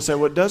people will say,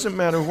 well, it doesn't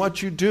matter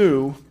what you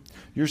do,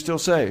 you're still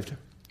saved.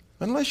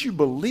 Unless you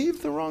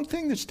believe the wrong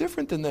thing that's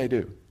different than they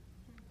do.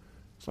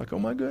 It's like, oh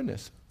my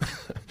goodness.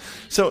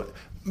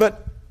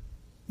 But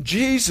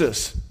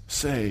Jesus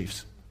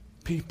saves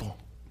people.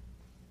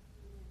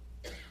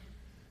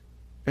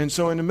 And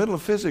so in the middle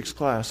of physics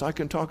class, I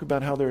can talk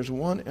about how there's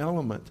one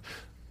element,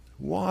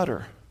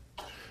 water,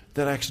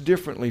 that acts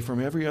differently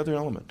from every other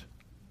element.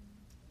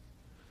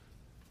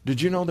 Did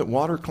you know that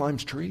water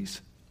climbs trees?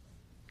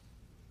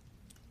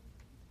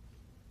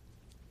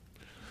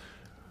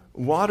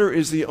 Water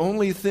is the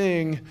only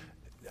thing,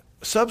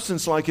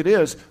 substance like it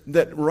is,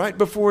 that right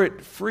before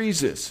it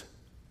freezes,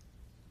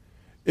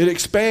 it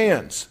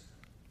expands.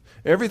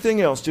 Everything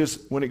else, just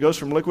when it goes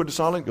from liquid to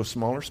solid, it goes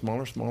smaller,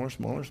 smaller, smaller,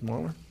 smaller,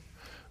 smaller.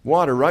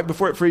 Water, right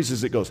before it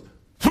freezes, it goes,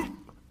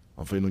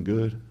 I'm feeling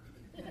good.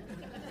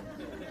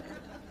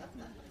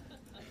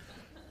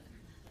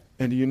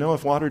 And do you know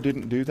if water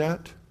didn't do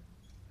that,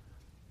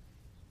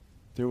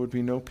 there would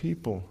be no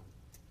people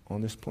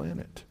on this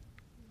planet.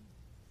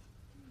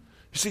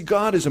 You see,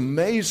 God is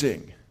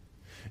amazing.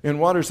 And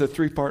water is a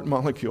 3-part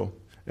molecule,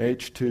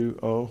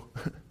 H2O.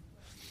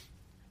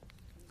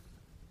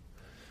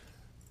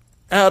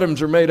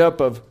 Atoms are made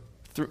up of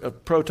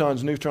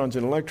protons, neutrons,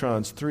 and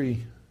electrons,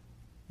 3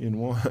 in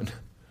 1.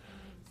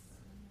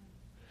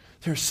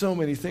 There's so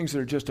many things that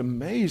are just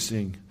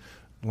amazing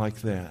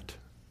like that.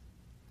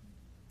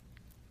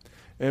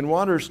 And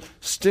water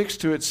sticks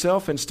to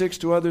itself and sticks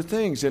to other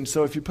things. And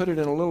so if you put it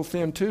in a little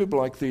thin tube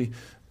like the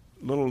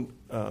little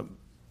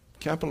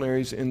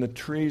capillaries in the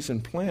trees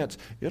and plants,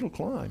 it'll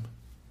climb.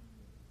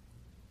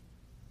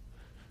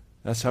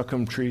 That's how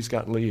come trees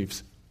got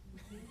leaves.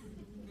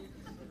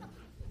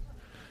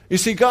 You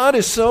see, God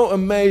is so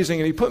amazing,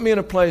 and He put me in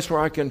a place where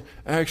I can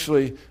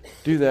actually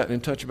do that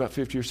and touch about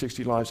 50 or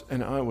 60 lives,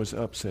 and I was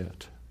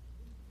upset.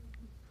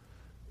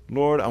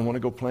 Lord, I want to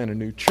go plant a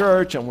new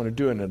church. I want to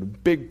do it in a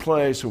big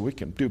place so we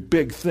can do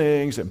big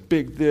things and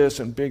big this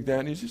and big that.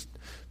 And He just,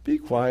 be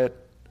quiet.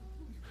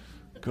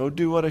 Go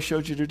do what I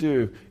showed you to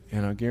do,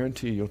 and I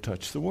guarantee you'll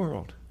touch the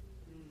world.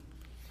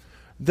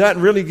 That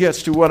really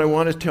gets to what I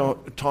want to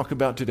talk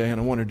about today,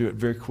 and I want to do it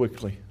very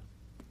quickly.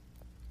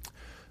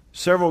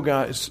 Several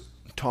guys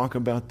talk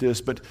about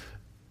this, but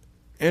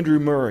Andrew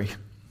Murray,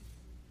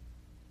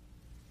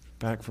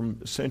 back from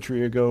a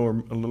century ago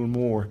or a little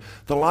more,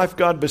 the life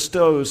God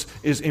bestows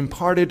is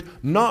imparted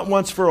not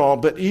once for all,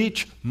 but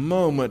each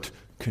moment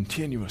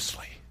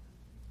continuously.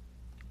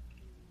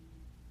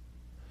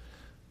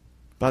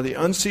 By the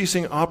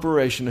unceasing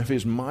operation of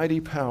His mighty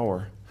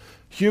power,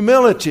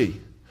 humility,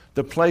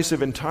 the place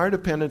of entire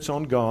dependence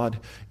on God,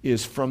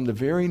 is from the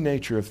very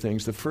nature of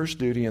things the first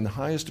duty and the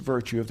highest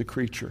virtue of the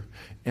creature,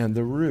 and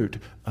the root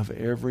of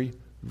every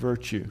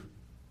virtue.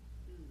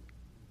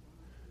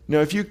 Now,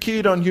 if you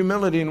keyed on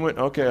humility and went,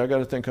 okay, I got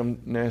to think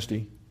I'm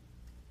nasty.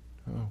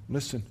 Oh,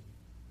 listen.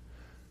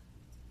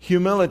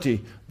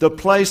 Humility, the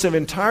place of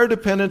entire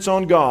dependence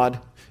on God,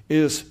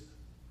 is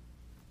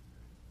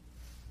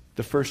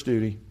the first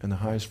duty and the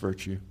highest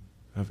virtue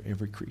of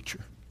every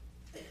creature.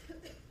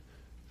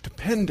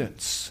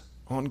 Dependence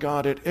on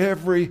God at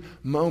every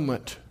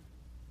moment.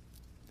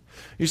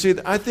 You see,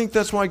 I think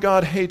that's why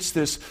God hates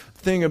this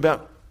thing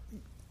about,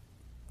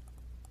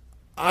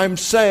 I'm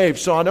saved,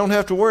 so I don't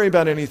have to worry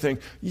about anything.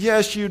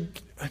 Yes, you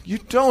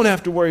don't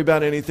have to worry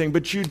about anything,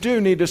 but you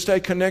do need to stay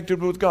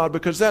connected with God,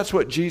 because that's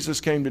what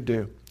Jesus came to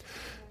do.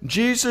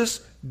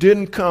 Jesus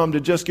didn't come to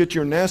just get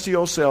your nasty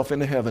old self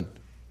into heaven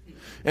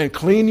and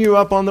clean you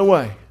up on the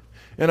way.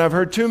 And I've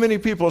heard too many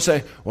people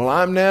say, well,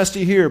 I'm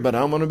nasty here, but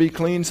I'm going to be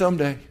clean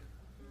someday.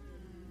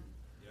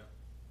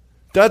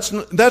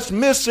 That's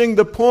missing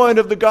the point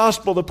of the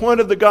gospel. The point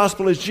of the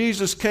gospel is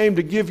Jesus came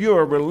to give you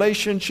a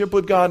relationship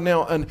with God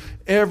now, an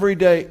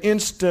everyday,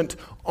 instant,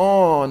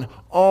 on,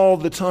 all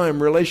the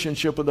time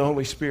relationship with the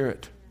Holy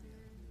Spirit,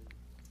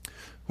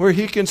 where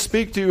He can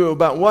speak to you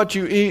about what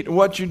you eat,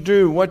 what you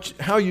do,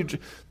 how you do.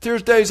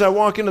 There's days I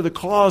walk into the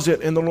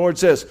closet and the Lord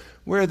says,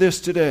 wear this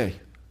today.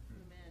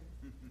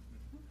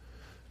 Amen.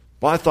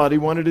 Well, I thought He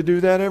wanted to do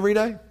that every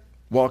day.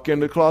 Walk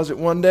into the closet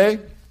one day.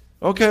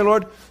 Okay,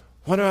 Lord,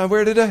 what do I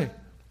wear today?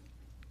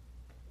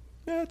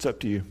 Yeah, it's up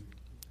to you.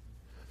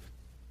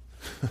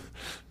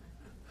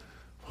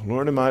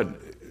 Lord,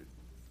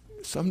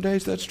 some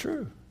days that's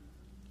true.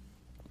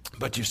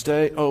 But you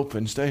stay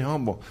open, stay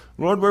humble.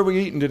 Lord, where are we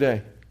eating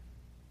today?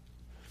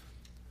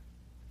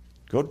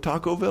 Go to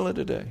Taco Villa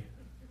today.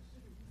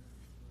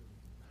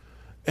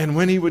 And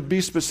when He would be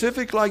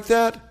specific like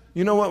that,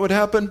 you know what would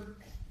happen?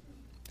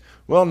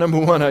 Well, number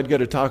one, I'd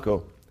get a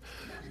taco.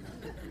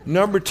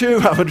 Number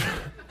two, I would...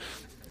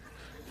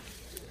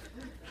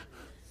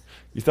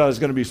 You thought it was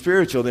going to be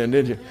spiritual then,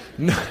 didn't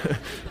you?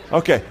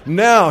 Okay,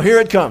 now here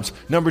it comes.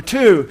 Number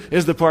two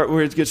is the part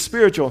where it gets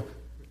spiritual.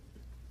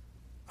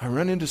 I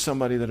run into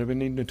somebody that I've been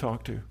needing to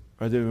talk to,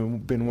 or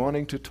they've been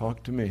wanting to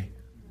talk to me.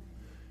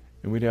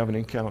 And we'd have an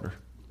encounter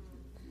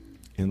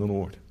in the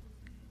Lord.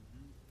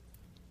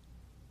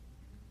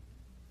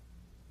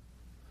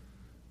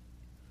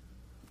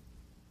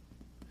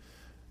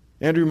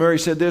 Andrew Murray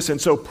said this,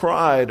 and so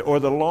pride, or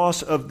the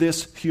loss of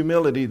this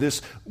humility,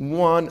 this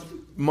one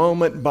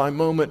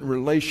moment-by-moment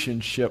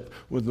relationship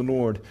with the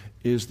Lord,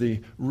 is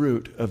the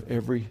root of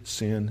every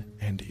sin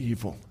and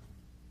evil.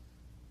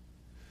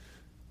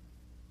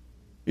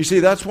 You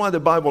see, that's why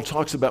the Bible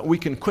talks about we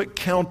can quit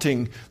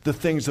counting the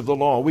things of the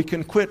law. We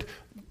can quit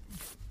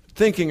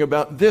thinking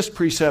about this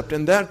precept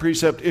and that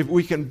precept if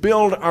we can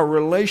build our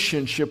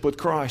relationship with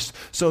Christ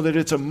so that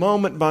it's a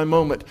moment by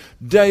moment,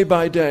 day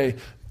by day,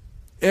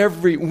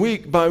 every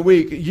week by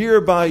week, year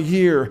by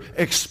year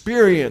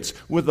experience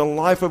with the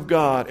life of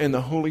God and the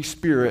Holy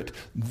Spirit.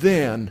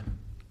 Then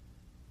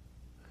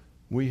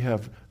we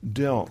have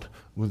dealt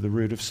with the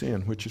root of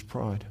sin, which is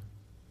pride.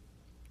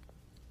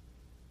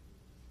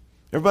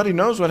 Everybody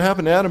knows what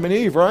happened to Adam and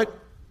Eve, right?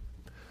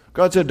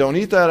 God said, don't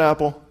eat that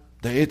apple.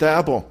 They ate the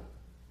apple.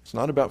 It's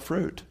not about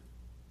fruit.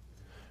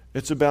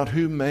 It's about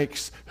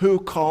who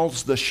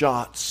calls the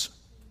shots.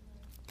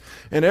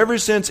 And ever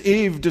since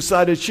Eve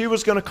decided she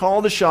was going to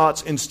call the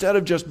shots instead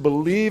of just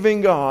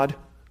believing God,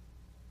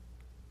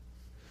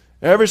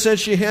 ever since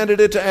she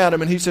handed it to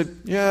Adam and he said,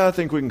 yeah, I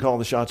think we can call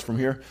the shots from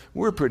here.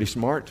 We're pretty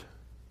smart.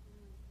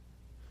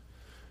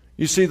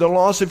 You see, the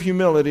loss of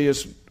humility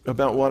is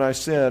about what I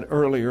said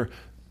earlier.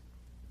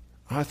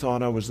 I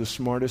thought I was the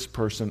smartest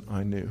person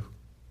I knew.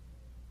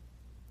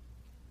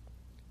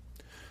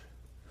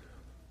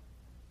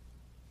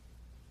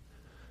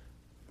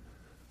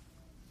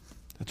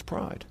 That's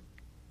pride.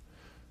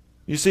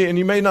 You see, and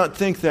you may not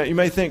think that. You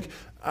may think,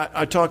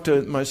 I talk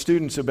to my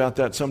students about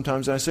that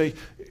sometimes. I say,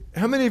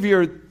 how many of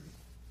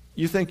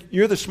you think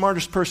you're the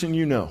smartest person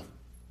you know?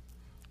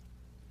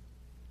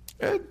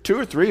 2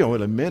 or 3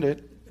 will admit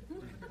it.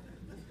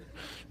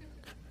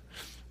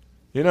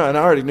 And I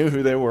already knew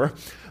who they were.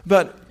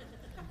 But,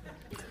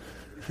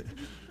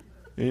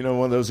 one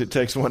of those, it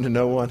takes one to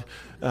know one.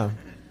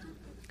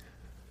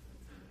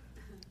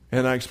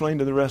 And I explained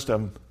to the rest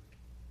of them,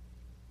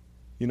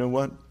 you know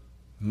what?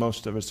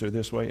 Most of us are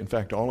this way. In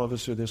fact, all of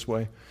us are this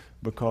way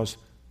because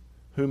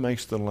who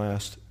makes the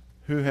last?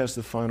 Who has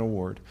the final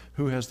word?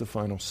 Who has the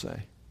final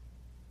say?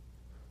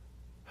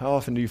 How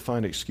often do you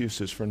find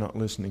excuses for not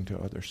listening to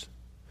others?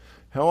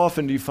 How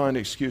often do you find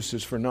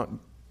excuses for not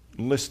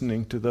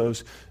listening to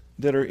those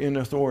that are in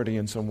authority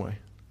in some way?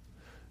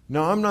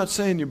 Now, I'm not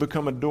saying you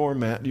become a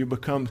doormat. You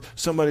become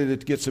somebody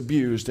that gets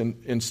abused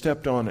and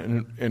stepped on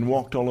and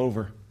walked all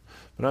over.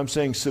 But I'm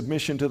saying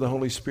submission to the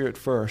Holy Spirit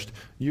first.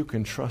 You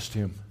can trust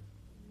Him.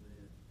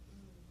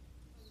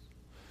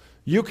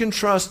 You can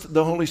trust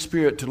the Holy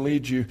Spirit to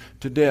lead you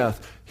to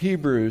death.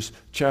 Hebrews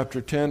chapter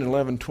 10,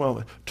 11,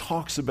 12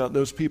 talks about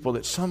those people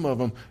that some of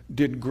them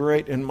did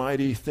great and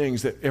mighty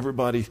things that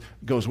everybody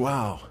goes,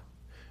 wow.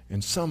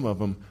 And some of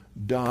them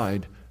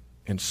died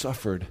and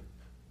suffered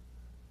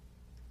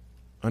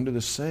under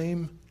the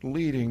same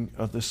leading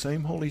of the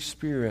same Holy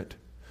Spirit,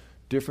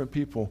 different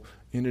people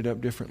ended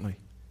up differently.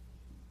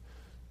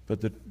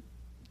 But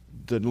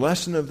the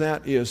lesson of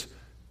that is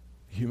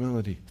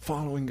humility,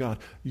 following God.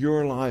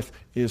 Your life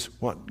is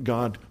what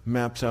God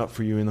maps out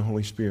for you in the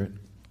Holy Spirit.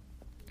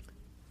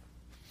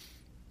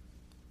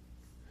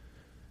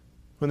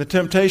 When the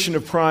temptation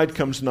of pride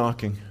comes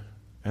knocking,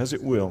 as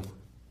it will,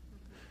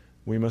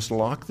 we must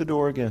lock the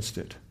door against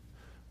it,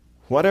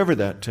 whatever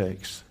that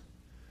takes.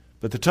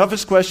 But the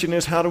toughest question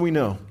is, how do we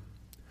know?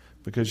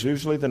 Because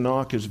usually the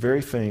knock is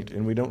very faint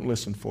and we don't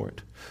listen for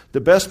it.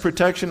 The best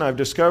protection I've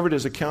discovered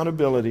is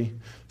accountability.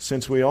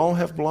 Since we all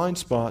have blind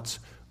spots,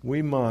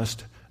 we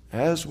must,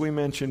 as we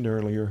mentioned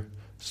earlier,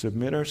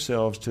 submit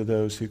ourselves to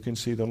those who can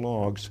see the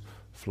logs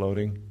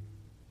floating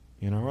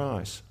in our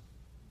eyes.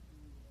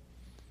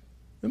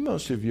 And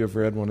most of you have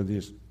read one of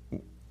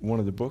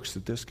the books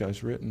that this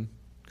guy's written,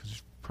 because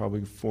there's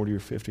probably 40 or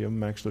 50 of them,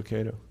 Max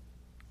Lucado.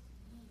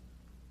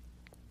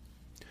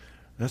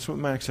 That's what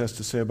Max has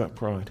to say about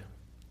pride.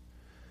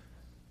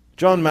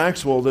 John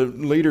Maxwell, the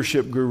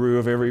leadership guru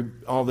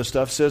of all this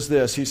stuff, says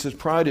this. He says,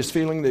 pride is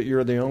feeling that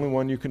you're the only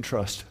one you can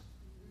trust.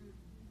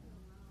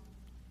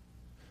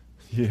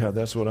 Yeah,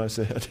 that's what I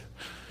said.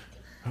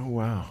 Oh,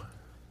 wow.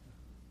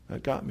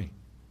 That got me.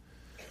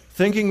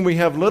 Thinking we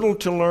have little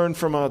to learn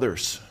from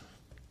others,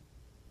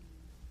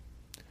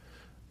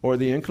 or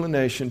the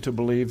inclination to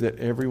believe that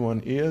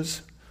everyone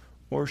is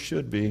or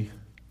should be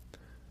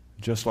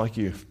just like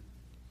you.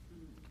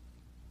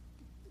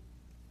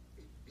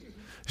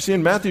 You see,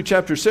 in Matthew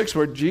chapter 6,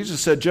 where Jesus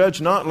said,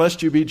 judge not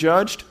lest you be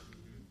judged,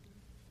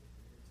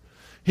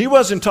 he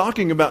wasn't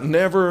talking about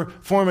never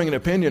forming an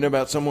opinion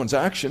about someone's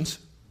actions.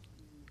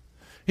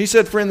 He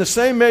said, for in the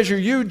same measure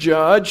you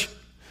judge,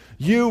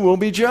 you will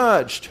be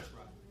judged.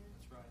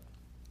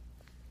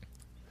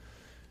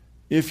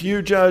 If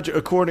you judge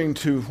according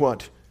to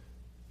what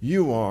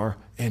you are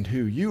and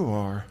who you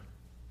are,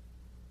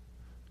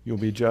 you'll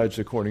be judged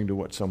according to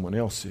what someone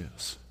else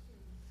is.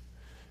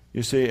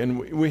 You see, and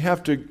we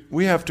have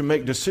to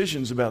make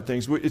decisions about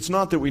things. It's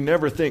not that we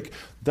never think,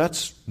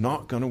 that's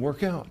not going to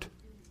work out.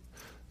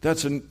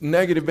 That's a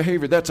negative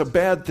behavior. That's a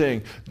bad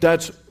thing.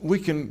 We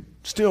can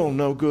still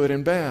know good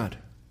and bad.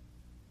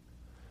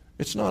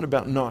 It's not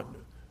about not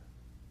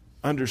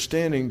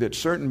understanding that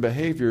certain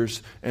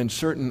behaviors and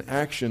certain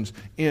actions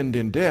end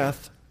in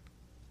death.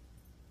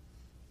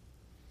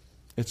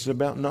 It's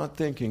about not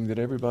thinking that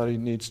everybody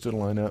needs to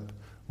line up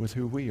with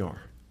who we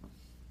are.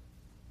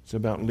 It's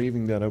about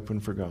leaving that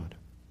open for God.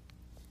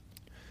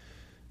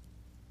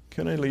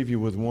 Can I leave you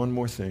with one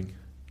more thing?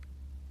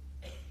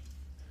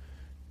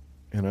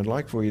 And I'd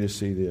like for you to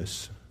see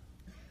this.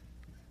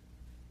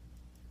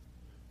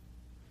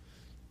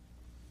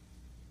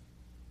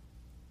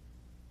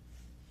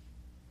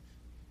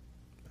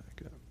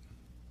 Back up.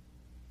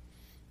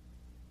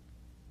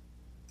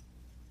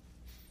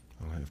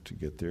 I'll have to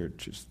get there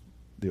just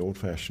the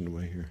old-fashioned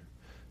way here.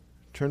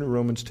 Turn to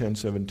Romans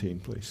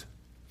 10:17, please.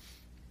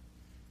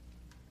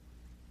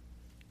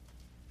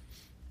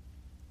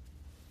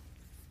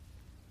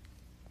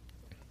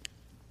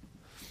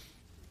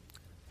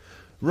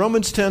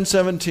 Romans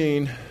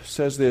 10:17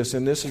 says this,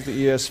 and this is the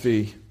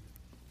ESV.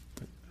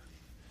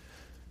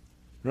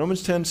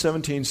 Romans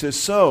 10:17 says,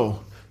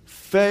 so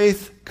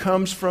faith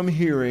comes from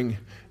hearing,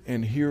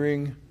 and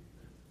hearing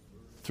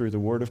through the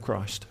word of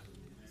Christ.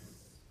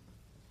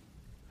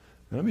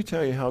 Now, let me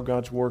tell you how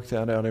God's worked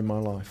that out in my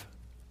life.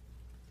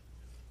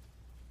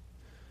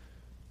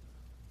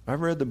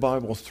 I've read the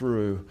Bible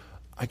through,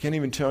 I can't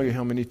even tell you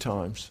how many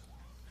times.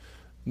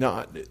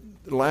 Now,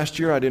 last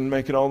year I didn't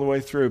make it all the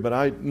way through, but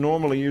I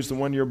normally use the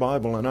one-year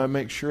Bible, and I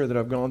make sure that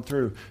I've gone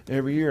through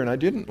every year. And I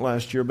didn't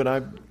last year,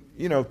 but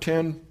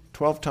 10,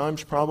 12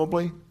 times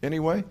probably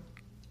anyway.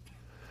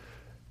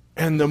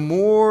 And the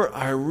more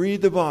I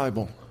read the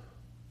Bible,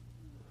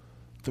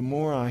 the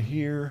more I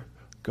hear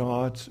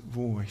God's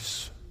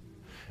voice.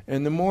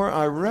 And the more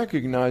I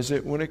recognize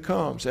it when it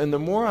comes. And the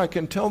more I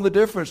can tell the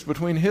difference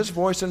between His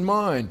voice and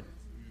mine.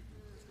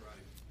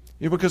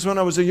 Because when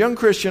I was a young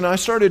Christian, I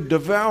started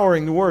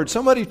devouring the Word.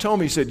 Somebody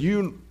told me, he said,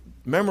 you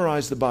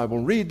memorize the Bible,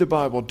 read the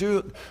Bible,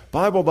 do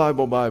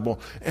Bible,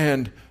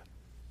 and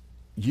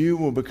you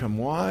will become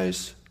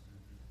wise,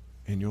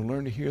 and you'll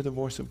learn to hear the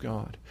voice of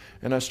God.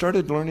 And I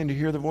started learning to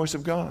hear the voice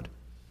of God.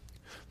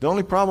 The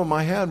only problem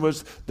I had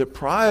was that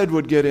pride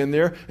would get in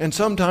there, and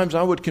sometimes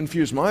I would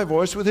confuse my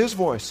voice with His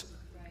voice.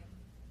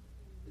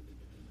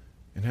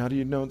 And how do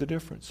you know the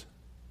difference?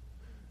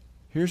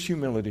 Here's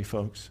humility,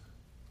 folks.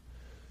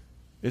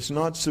 It's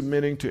not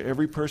submitting to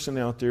every person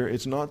out there.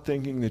 It's not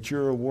thinking that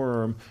you're a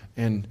worm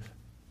and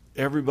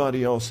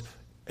everybody else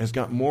has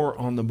got more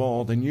on the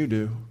ball than you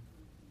do.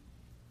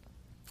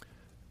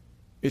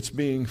 It's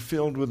being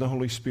filled with the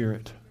Holy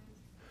Spirit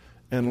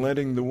and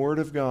letting the Word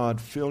of God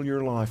fill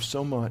your life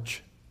so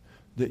much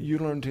that you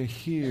learn to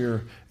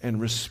hear and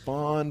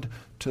respond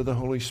to the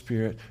Holy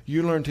Spirit.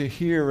 You learn to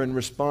hear and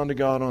respond to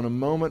God on a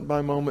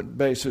moment-by-moment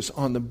basis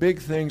on the big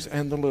things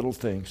and the little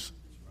things.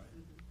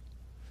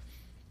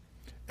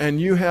 and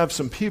you have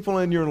some people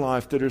in your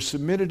life that are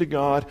submitted to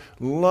God,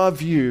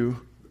 love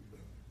you,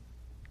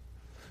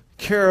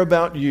 care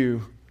about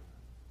you,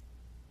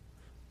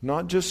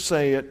 not just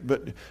say it,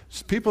 but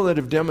people that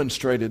have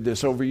demonstrated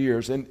this over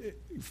years. And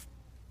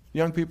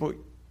young people,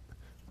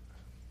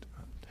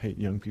 I hate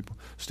young people,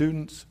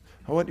 students,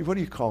 what do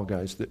you call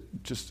guys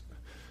that just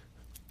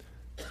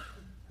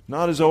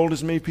not as old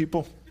as me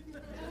people?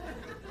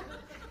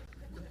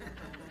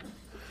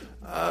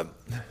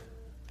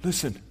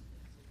 Listen,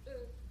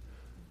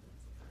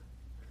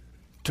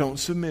 don't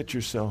submit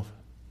yourself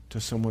to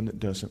someone that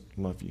doesn't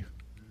love you.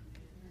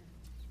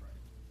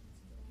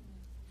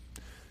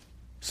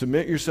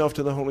 Submit yourself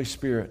to the Holy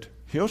Spirit.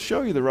 He'll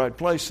show you the right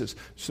places.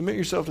 Submit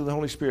yourself to the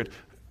Holy Spirit.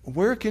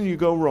 Where can you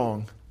go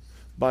wrong?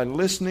 By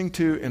listening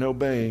to and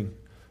obeying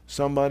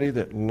somebody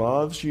that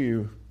loves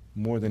you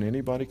more than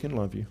anybody can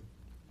love you,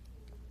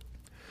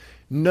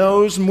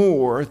 knows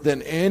more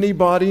than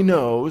anybody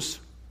knows,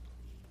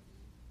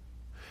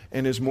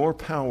 and is more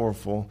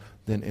powerful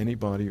than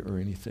anybody or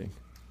anything.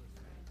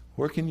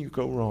 Where can you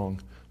go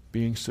wrong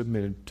being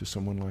submitted to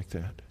someone like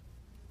that?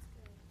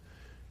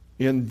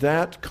 In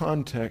that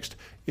context,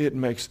 it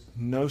makes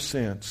no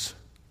sense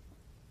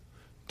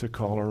to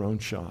call our own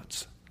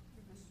shots.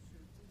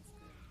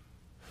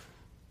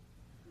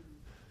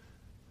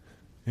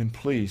 And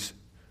please,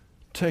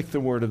 take the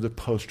word of the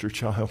poster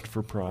child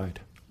for pride.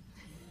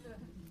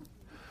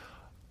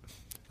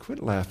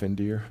 Quit laughing,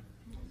 dear.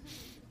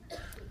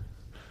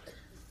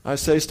 I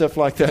say stuff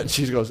like that, and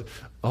she goes,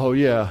 "Oh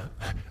yeah,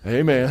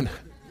 amen."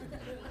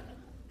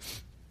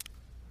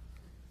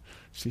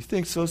 She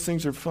thinks those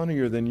things are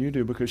funnier than you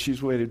do because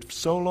she's waited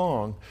so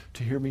long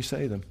to hear me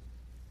say them.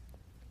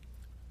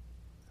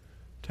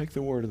 Take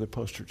the word of the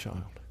poster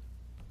child.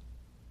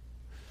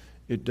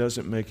 It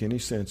doesn't make any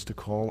sense to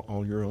call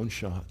all your own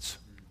shots.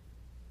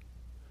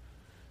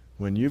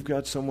 When you've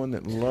got someone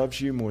that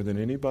loves you more than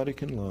anybody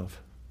can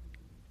love,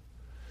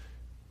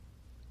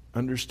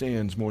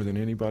 understands more than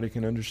anybody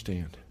can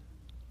understand,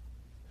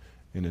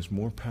 and is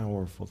more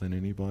powerful than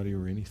anybody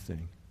or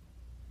anything.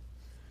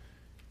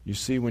 You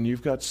see, when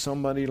you've got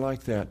somebody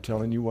like that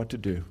telling you what to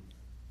do,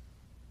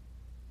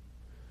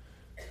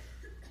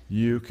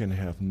 you can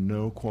have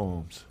no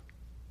qualms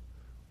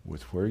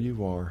with where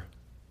you are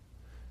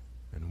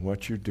and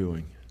what you're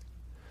doing,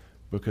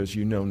 because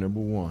you know, number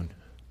one,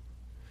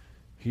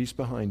 he's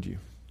behind you.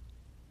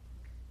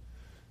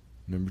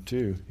 Number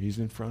two, he's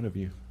in front of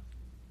you.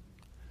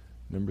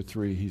 Number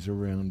three, he's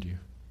around you.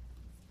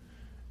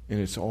 And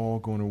it's all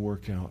going to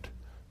work out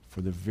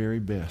for the very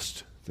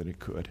best that it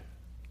could.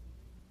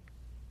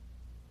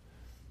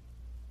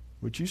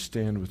 Would you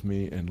stand with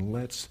me and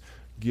let's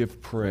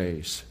give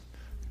praise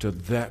to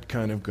that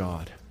kind of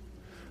God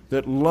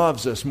that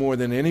loves us more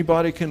than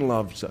anybody can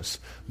love us,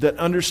 that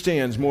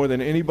understands more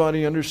than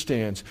anybody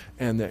understands,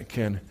 and that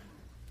can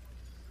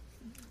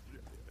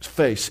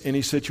face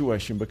any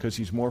situation because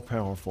he's more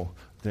powerful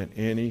than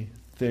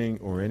anything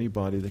or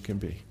anybody that can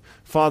be.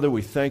 Father,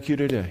 we thank you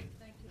today.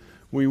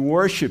 We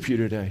worship you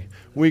today.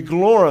 We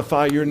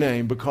glorify your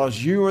name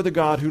because you are the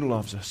God who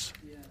loves us.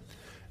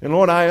 And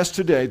Lord, I ask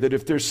today that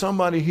if there's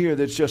somebody here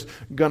that's just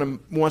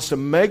wants to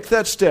make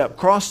that step,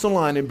 cross the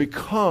line, and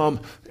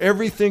become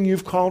everything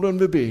you've called them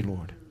to be,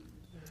 Lord,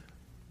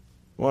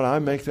 I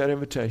make that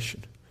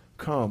invitation.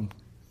 Come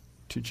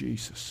to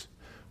Jesus.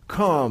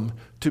 Come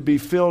to be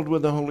filled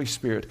with the Holy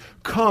Spirit.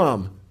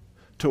 Come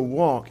to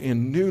walk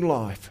in new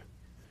life,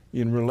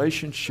 in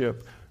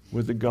relationship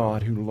with the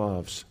God who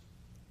loves,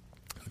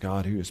 the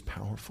God who is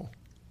powerful,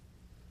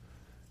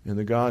 and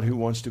the God who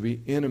wants to be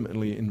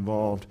intimately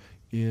involved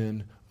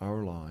in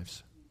our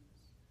lives.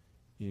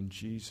 In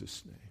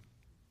Jesus' name.